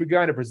asks, if we're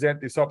going to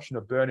present this option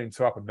of burn-in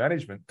to upper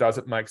management, does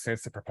it make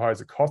sense to propose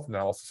a cost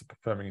analysis of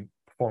performing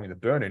the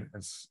burn-in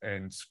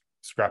and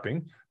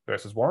scrapping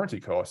versus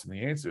warranty costs? And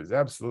the answer is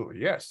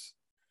absolutely yes.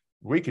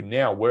 We can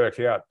now work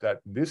out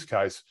that in this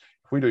case,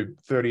 if we do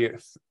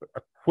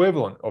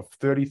equivalent of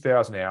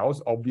 30,000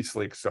 hours,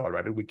 obviously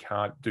accelerated, we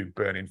can't do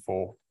burn-in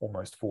for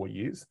almost 4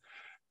 years,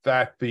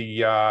 that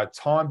the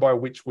time by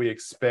which we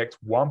expect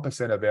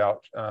 1%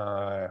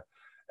 of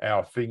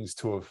our things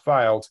to have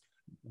failed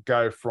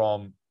go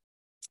from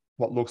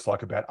what looks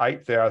like about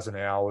 8,000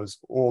 hours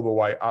all the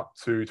way up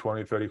to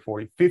 20, 30,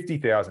 40,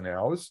 50,000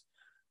 hours.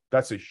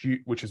 That's a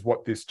huge, which is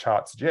what this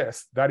chart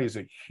suggests. That is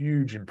a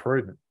huge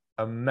improvement,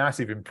 a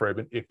massive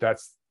improvement. If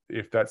that's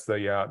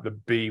the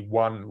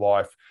B1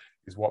 life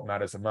is what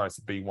matters the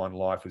most. The B1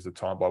 life is the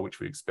time by which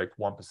we expect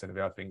 1% of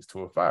our things to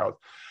have failed.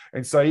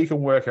 And so you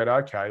can work out,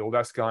 okay, well,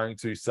 that's going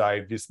to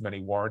save this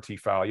many warranty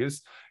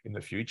failures in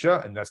the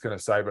future, and that's going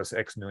to save us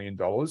X million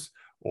dollars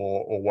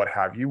or what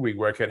have you. We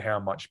work out how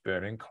much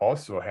burn-in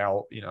costs or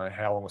how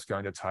long it's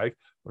going to take.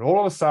 But all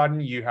of a sudden,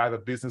 you have a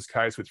business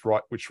case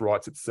which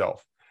writes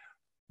itself.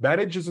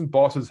 Managers and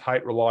bosses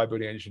hate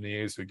reliability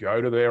engineers who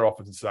go to their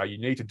office and say, you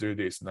need to do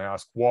this. And they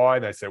ask why.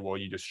 And they say, well,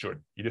 you just should.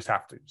 You just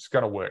have to. It's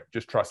going to work.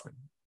 Just trust me.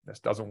 This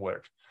doesn't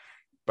work.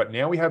 But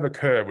now we have a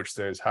curve which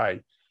says,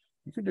 hey,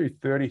 you can do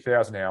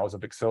 30,000 hours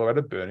of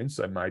accelerated burn-in.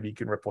 So maybe you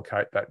can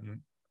replicate that in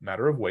a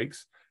matter of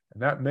weeks.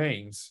 And that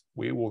means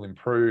we will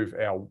improve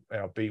our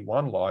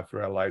B1 life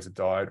for our laser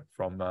diode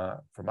from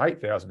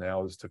 8,000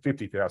 hours to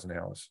 50,000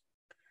 hours.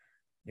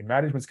 Your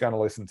management's going to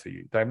listen to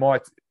you. They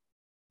might,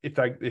 if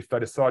they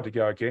decide to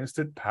go against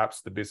it,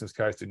 perhaps the business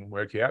case didn't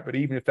work out. But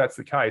even if that's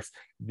the case,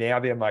 now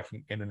they're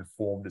making an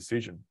informed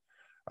decision.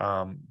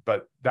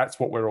 But that's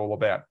what we're all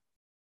about.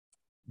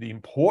 The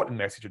important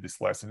message of this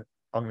lesson,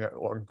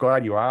 I'm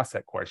glad you asked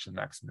that question,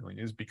 Maximilian,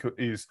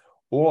 is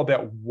all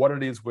about what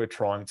it is we're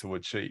trying to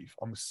achieve.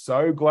 I'm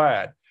so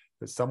glad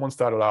that someone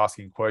started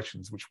asking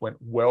questions which went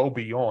well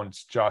beyond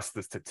just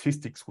the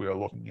statistics we are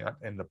looking at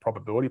and the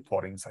probability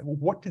plotting, and saying, well,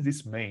 what does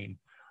this mean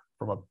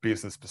from a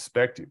business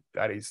perspective?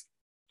 That is,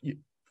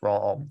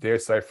 from, dare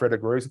say Fred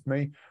agrees with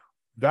me,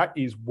 that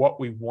is what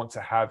we want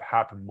to have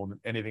happen more than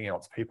anything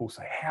else. People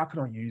say, how can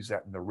I use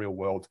that in the real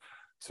world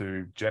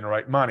to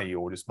generate money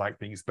or just make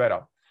things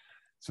better?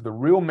 So the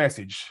real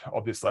message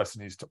of this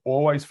lesson is to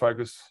always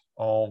focus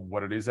on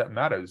what it is that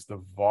matters,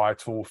 the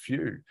vital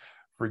few.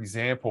 For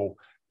example,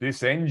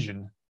 this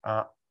engine,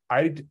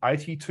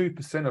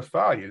 82% of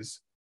failures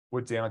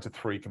were down to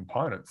 3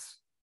 components,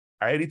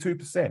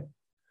 82%.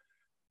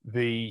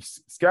 The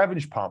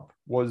scavenge pump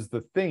was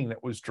the thing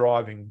that was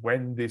driving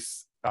when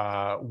this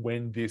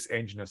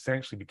engine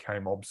essentially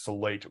became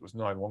obsolete. It was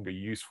no longer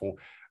useful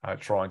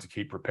trying to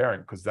keep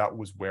repairing, because that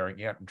was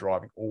wearing out and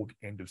driving all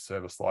the end of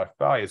service life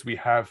failures. We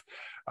have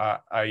I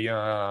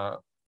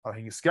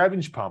think a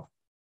scavenge pump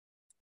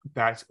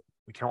that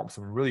we came up with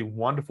some really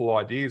wonderful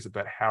ideas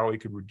about how we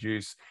could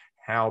reduce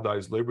how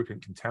those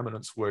lubricant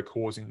contaminants were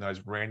causing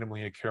those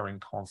randomly occurring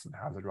constant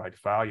hazard rate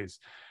failures.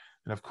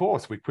 And of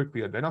course, we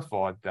quickly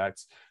identified that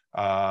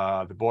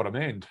the bottom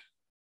end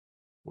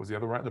was the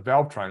other one, the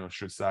valve train, I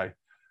should say,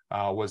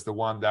 was the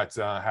one that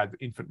had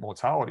infant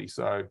mortality.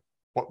 So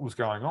what was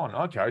going on?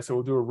 Okay, so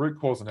we'll do a root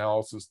cause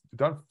analysis. We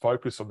don't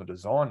focus on the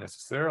design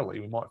necessarily.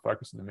 We might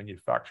focus on the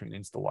manufacturing and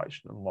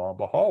installation, and lo and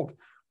behold,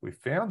 we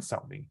found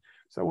something.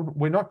 So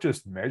we're not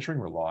just measuring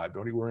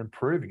reliability, we're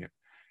improving it.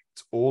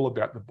 It's all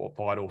about the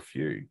vital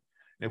few.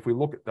 And if we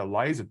look at the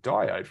laser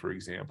diode, for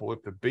example,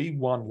 if the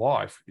B1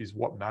 life is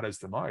what matters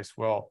the most,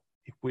 well,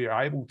 if we're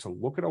able to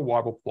look at a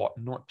Weibel plot,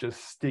 not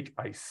just stick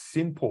a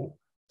simple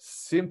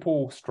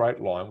simple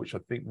straight line, which I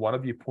think one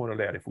of you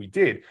pointed out, if we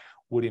did,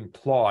 would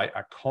imply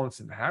a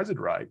constant hazard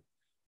rate,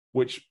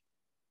 which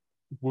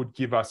would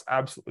give us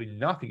absolutely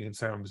nothing in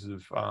terms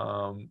of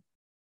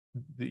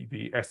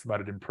the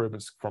estimated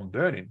improvements from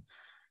burn-in,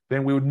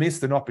 then we would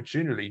miss an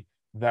opportunity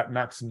that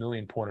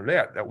Maximilian pointed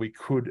out that we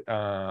could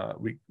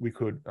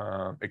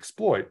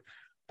exploit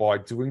by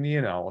doing the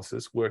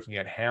analysis, working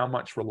out how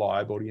much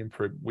reliability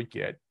improvement we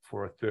get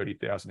for a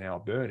 30,000 hour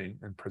burn-in,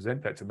 and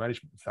present that to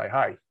management and say,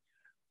 hey,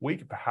 we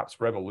could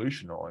perhaps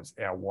revolutionize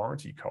our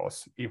warranty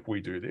costs if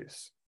we do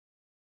this.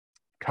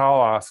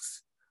 Carl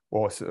asks,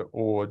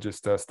 or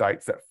just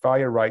states that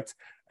failure rates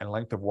and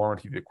length of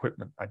warranty of the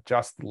equipment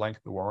adjust the length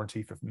of the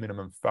warranty for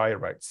minimum failure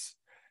rates.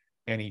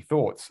 Any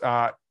thoughts?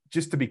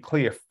 Just to be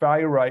clear,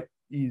 failure rate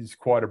is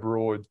quite a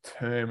broad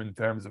term in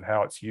terms of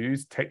how it's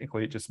used.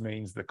 Technically, it just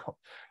means that,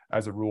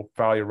 as a rule,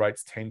 failure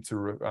rates tend to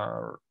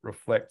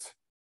reflect,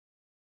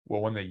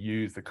 well, when they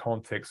use the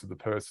context of the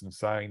person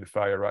saying the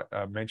failure rate,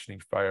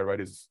 mentioning failure rate,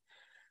 is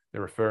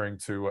they're referring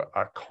to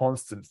a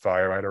constant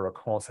failure rate or a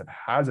constant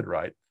hazard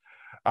rate.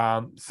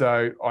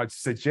 So I'd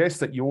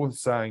suggest that you're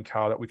saying,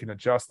 Carl, that we can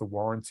adjust the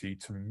warranty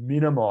to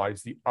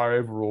minimize the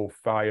overall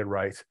failure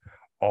rate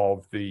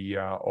of the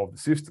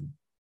system.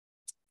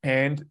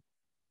 And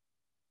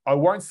I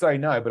won't say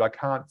no, but I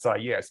can't say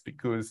yes,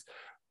 because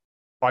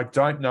I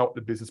don't know what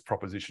the business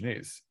proposition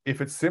is. If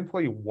it's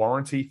simply a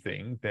warranty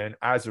thing, then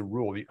as a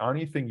rule, the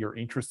only thing you're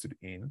interested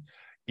in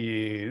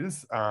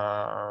is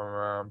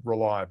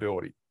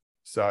reliability.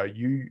 So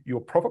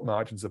your profit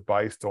margins are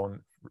based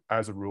on,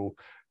 as a rule,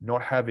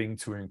 not having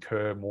to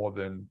incur more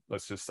than,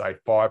 let's just say,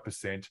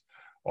 5%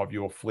 of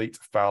your fleet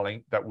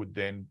failing. That would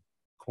then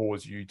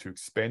cause you to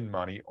expend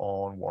money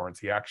on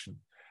warranty action.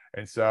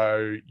 And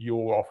so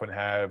you'll often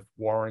have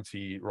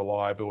warranty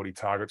reliability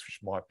targets, which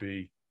might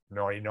be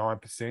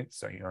 99%.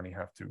 So you only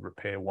have to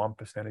repair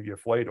 1% of your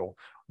fleet, or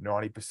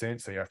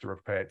 90%. So you have to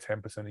repair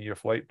 10% of your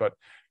fleet, but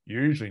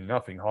usually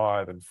nothing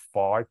higher than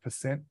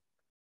 5%.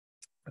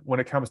 When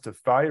it comes to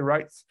failure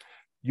rates,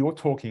 you're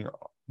talking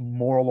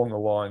more along the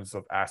lines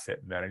of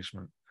asset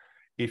management.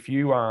 If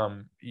you,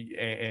 and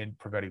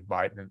preventive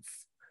maintenance,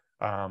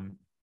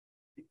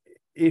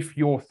 if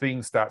your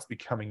thing starts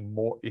becoming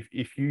more,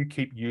 if you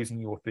keep using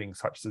your thing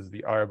such as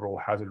the overall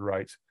hazard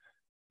rate,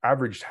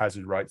 average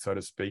hazard rate, so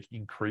to speak,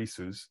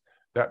 increases,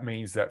 that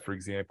means that, for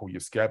example, your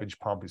scavenge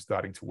pump is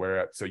starting to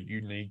wear out. So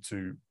you need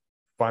to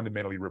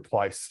fundamentally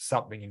replace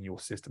something in your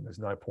system. There's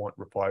no point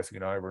replacing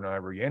it over and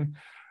over again,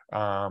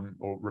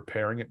 or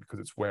repairing it because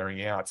it's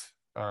wearing out.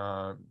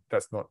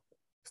 It's not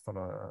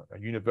a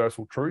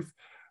universal truth,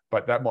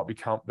 but that might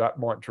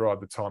drive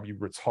the time you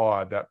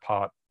retire that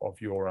part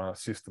of your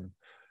system.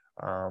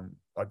 I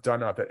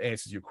don't know if that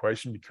answers your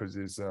question, because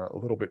there's a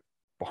little bit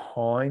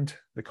behind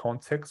the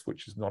context,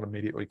 which is not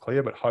immediately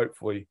clear, but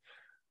hopefully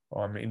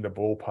I'm in the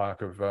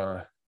ballpark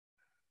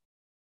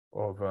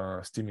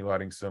of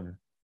stimulating some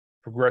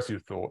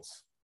progressive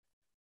thoughts.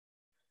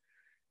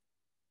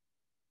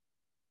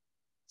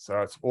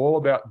 So it's all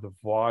about the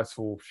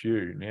vital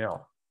few.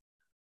 Now,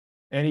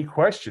 any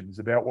questions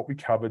about what we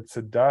covered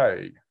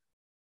today?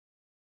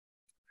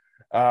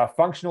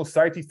 Functional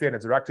safety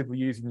standards are actively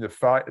using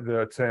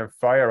the term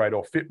failure rate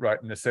or fit rate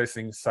in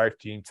assessing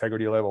safety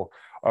integrity level.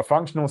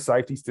 Functional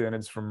safety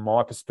standards, from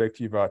my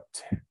perspective, I've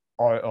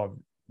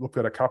looked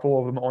at a couple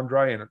of them,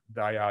 Andre, and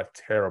they are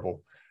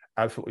terrible,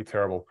 absolutely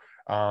terrible.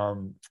 I've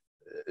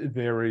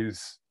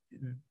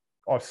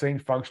seen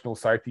functional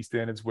safety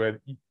standards where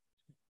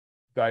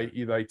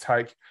they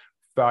take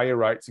failure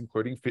rates,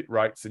 including fit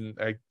rates, and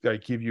they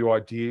give you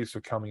ideas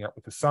for coming up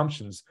with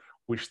assumptions,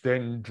 which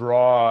then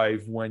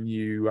drive when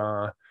you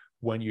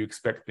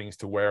expect things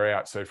to wear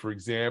out. So, for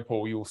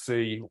example, you'll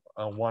see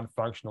one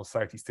functional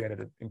safety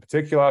standard in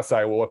particular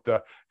say, well, if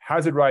the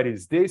hazard rate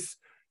is this,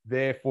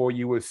 therefore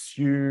you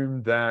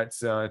assume that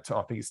I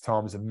think it's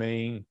times a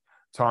mean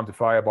time to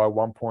failure by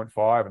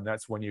 1.5, and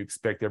that's when you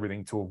expect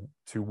everything to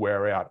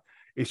wear out.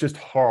 It's just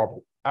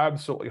horrible,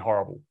 absolutely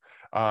horrible.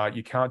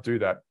 You can't do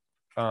that.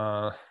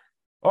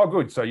 Oh,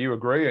 good. So you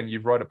agree, and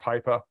you've wrote a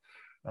paper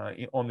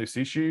on this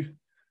issue.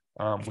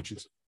 Which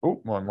is,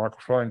 oh, my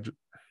microphone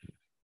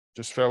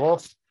just fell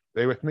off.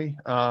 Bear with me.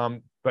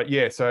 But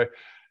yeah, so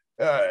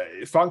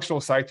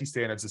functional safety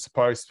standards are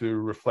supposed to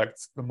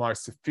reflect the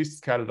most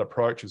sophisticated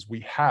approaches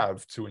we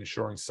have to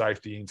ensuring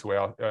safety into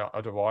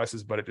our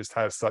devices, but it just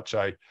has such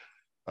a,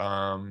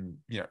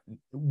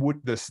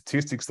 the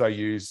statistics they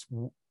use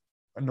are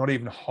not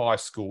even high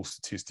school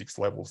statistics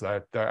levels.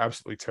 They're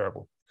absolutely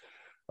terrible.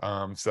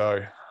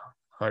 So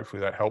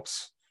hopefully that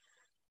helps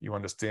you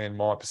understand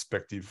my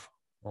perspective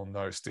on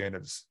those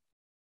standards.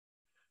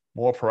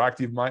 More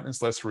proactive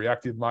maintenance, less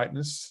reactive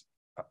maintenance.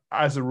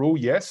 As a rule,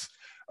 yes.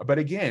 But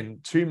again,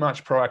 too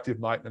much proactive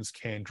maintenance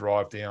can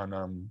drive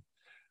down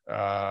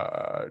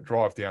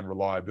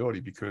reliability,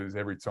 because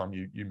every time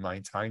you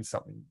maintain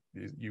something,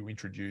 you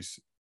introduce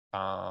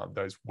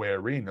those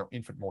wear-in or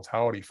infant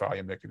mortality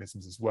failure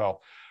mechanisms as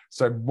well.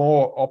 So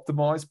more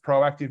optimized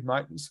proactive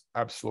maintenance,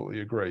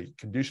 absolutely agree.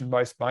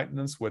 Condition-based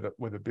maintenance, where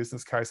the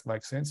business case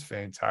makes sense,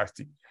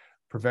 fantastic.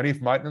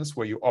 Preventive maintenance,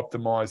 where you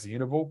optimize the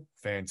interval,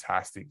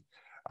 fantastic.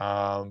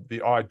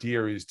 The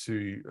idea is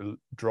to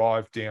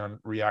drive down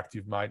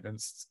reactive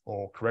maintenance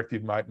or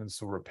corrective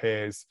maintenance or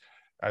repairs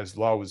as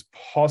low as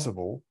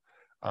possible.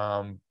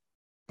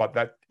 But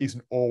that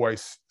isn't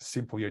always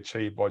simply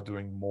achieved by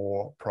doing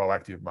more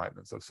proactive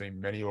maintenance. I've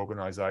seen many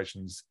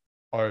organizations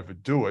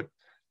overdo it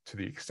to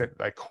the extent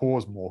that they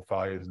cause more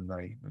failures than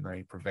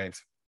they prevent.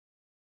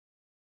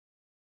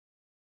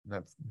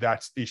 And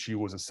that issue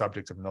was a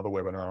subject of another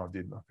webinar I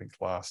did, I think,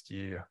 last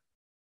year,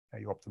 how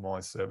you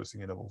optimize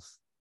servicing intervals.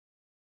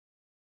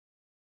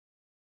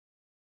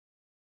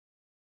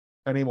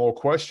 Any more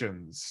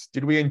questions?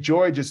 Did we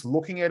enjoy just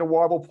looking at a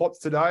Weibull plots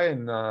today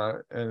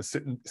and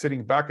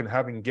sitting back and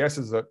having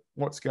guesses at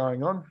what's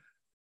going on?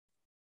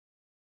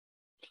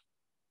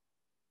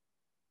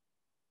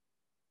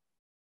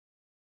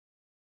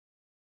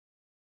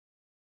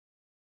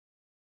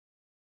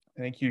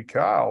 Thank you,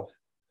 Carl.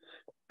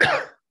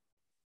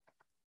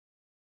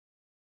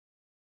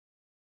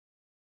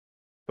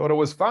 Thought it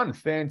was fun,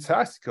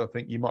 fantastic. I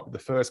think you might be the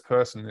first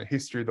person in the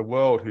history of the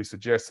world who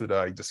suggested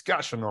a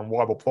discussion on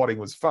Weibull plotting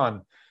was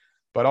fun.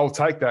 But I'll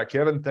take that,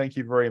 Kevin. Thank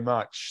you very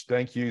much.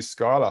 Thank you,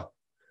 Skylar.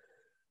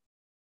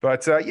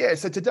 But yeah,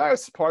 so today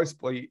was supposed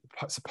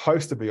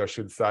to be, I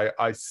should say,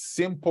 a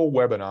simple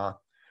webinar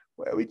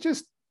where we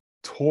just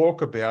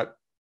talk about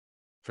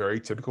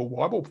very typical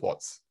Weibull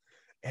plots.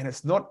 And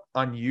it's not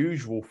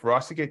unusual for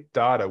us to get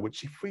data,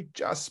 which if we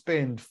just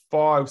spend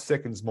 5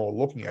 seconds more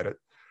looking at it,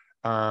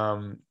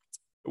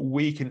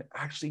 we can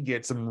actually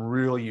get some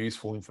really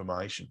useful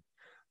information.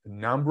 The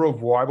number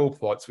of Weibull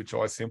plots, which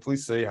I simply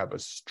see have a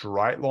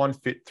straight line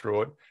fit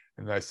through it,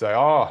 and they say,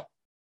 oh,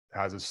 it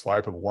has a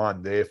slope of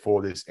 1,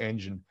 therefore this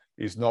engine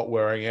is not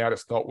wearing out,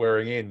 it's not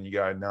wearing in. And you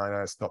go,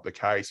 no, it's not the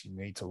case. You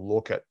need to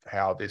look at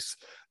how this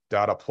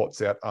data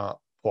plots out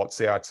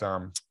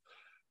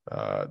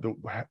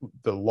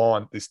the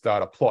line this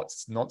data plots.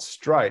 It's not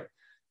straight.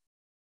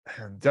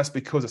 And just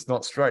because it's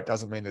not straight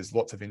doesn't mean there's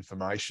lots of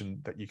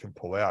information that you can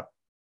pull out.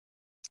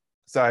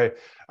 So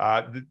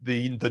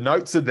the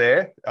notes are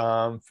there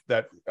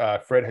that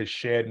Fred has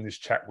shared in this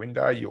chat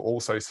window. You'll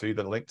also see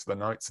the link to the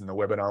notes in the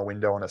webinar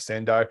window on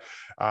Ascendo.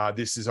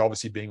 This is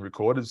obviously being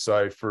recorded.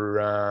 So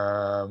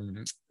for,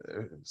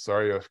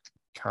 sorry, I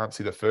can't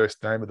see the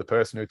first name of the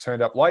person who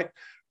turned up late,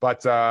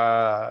 but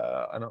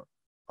I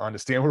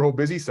understand we're all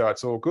busy, so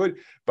it's all good.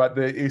 But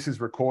this is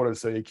recorded,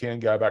 so you can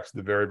go back to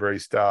the very, very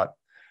start.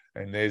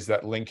 And there's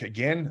that link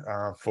again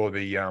for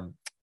the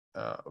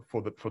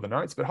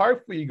notes, but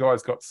hopefully you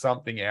guys got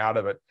something out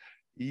of it.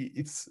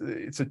 It's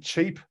a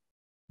cheap,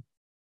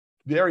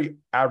 very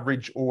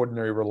average,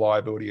 ordinary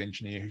reliability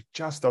engineer who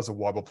just does a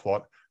Weibull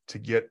plot to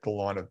get the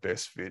line of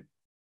best fit.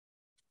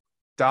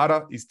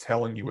 Data is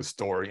telling you a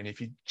story, and if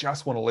you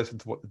just want to listen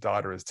to what the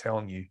data is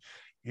telling you,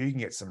 you can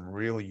get some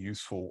really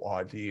useful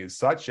ideas,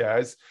 such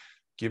as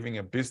giving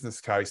a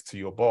business case to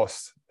your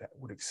boss that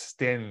would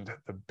extend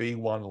the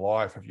B1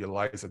 life of your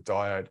laser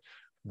diode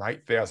from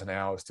 8,000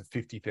 hours to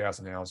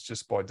 50,000 hours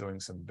just by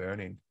doing some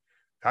burn-in.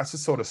 That's the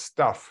sort of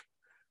stuff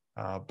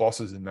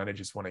bosses and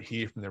managers want to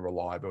hear from their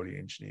reliability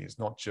engineers,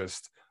 not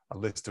just a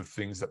list of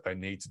things that they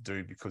need to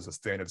do because the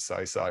standards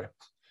say so.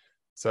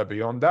 So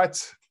beyond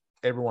that,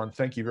 everyone,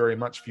 thank you very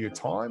much for your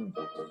time.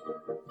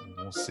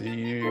 We'll see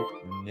you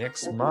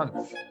next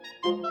month.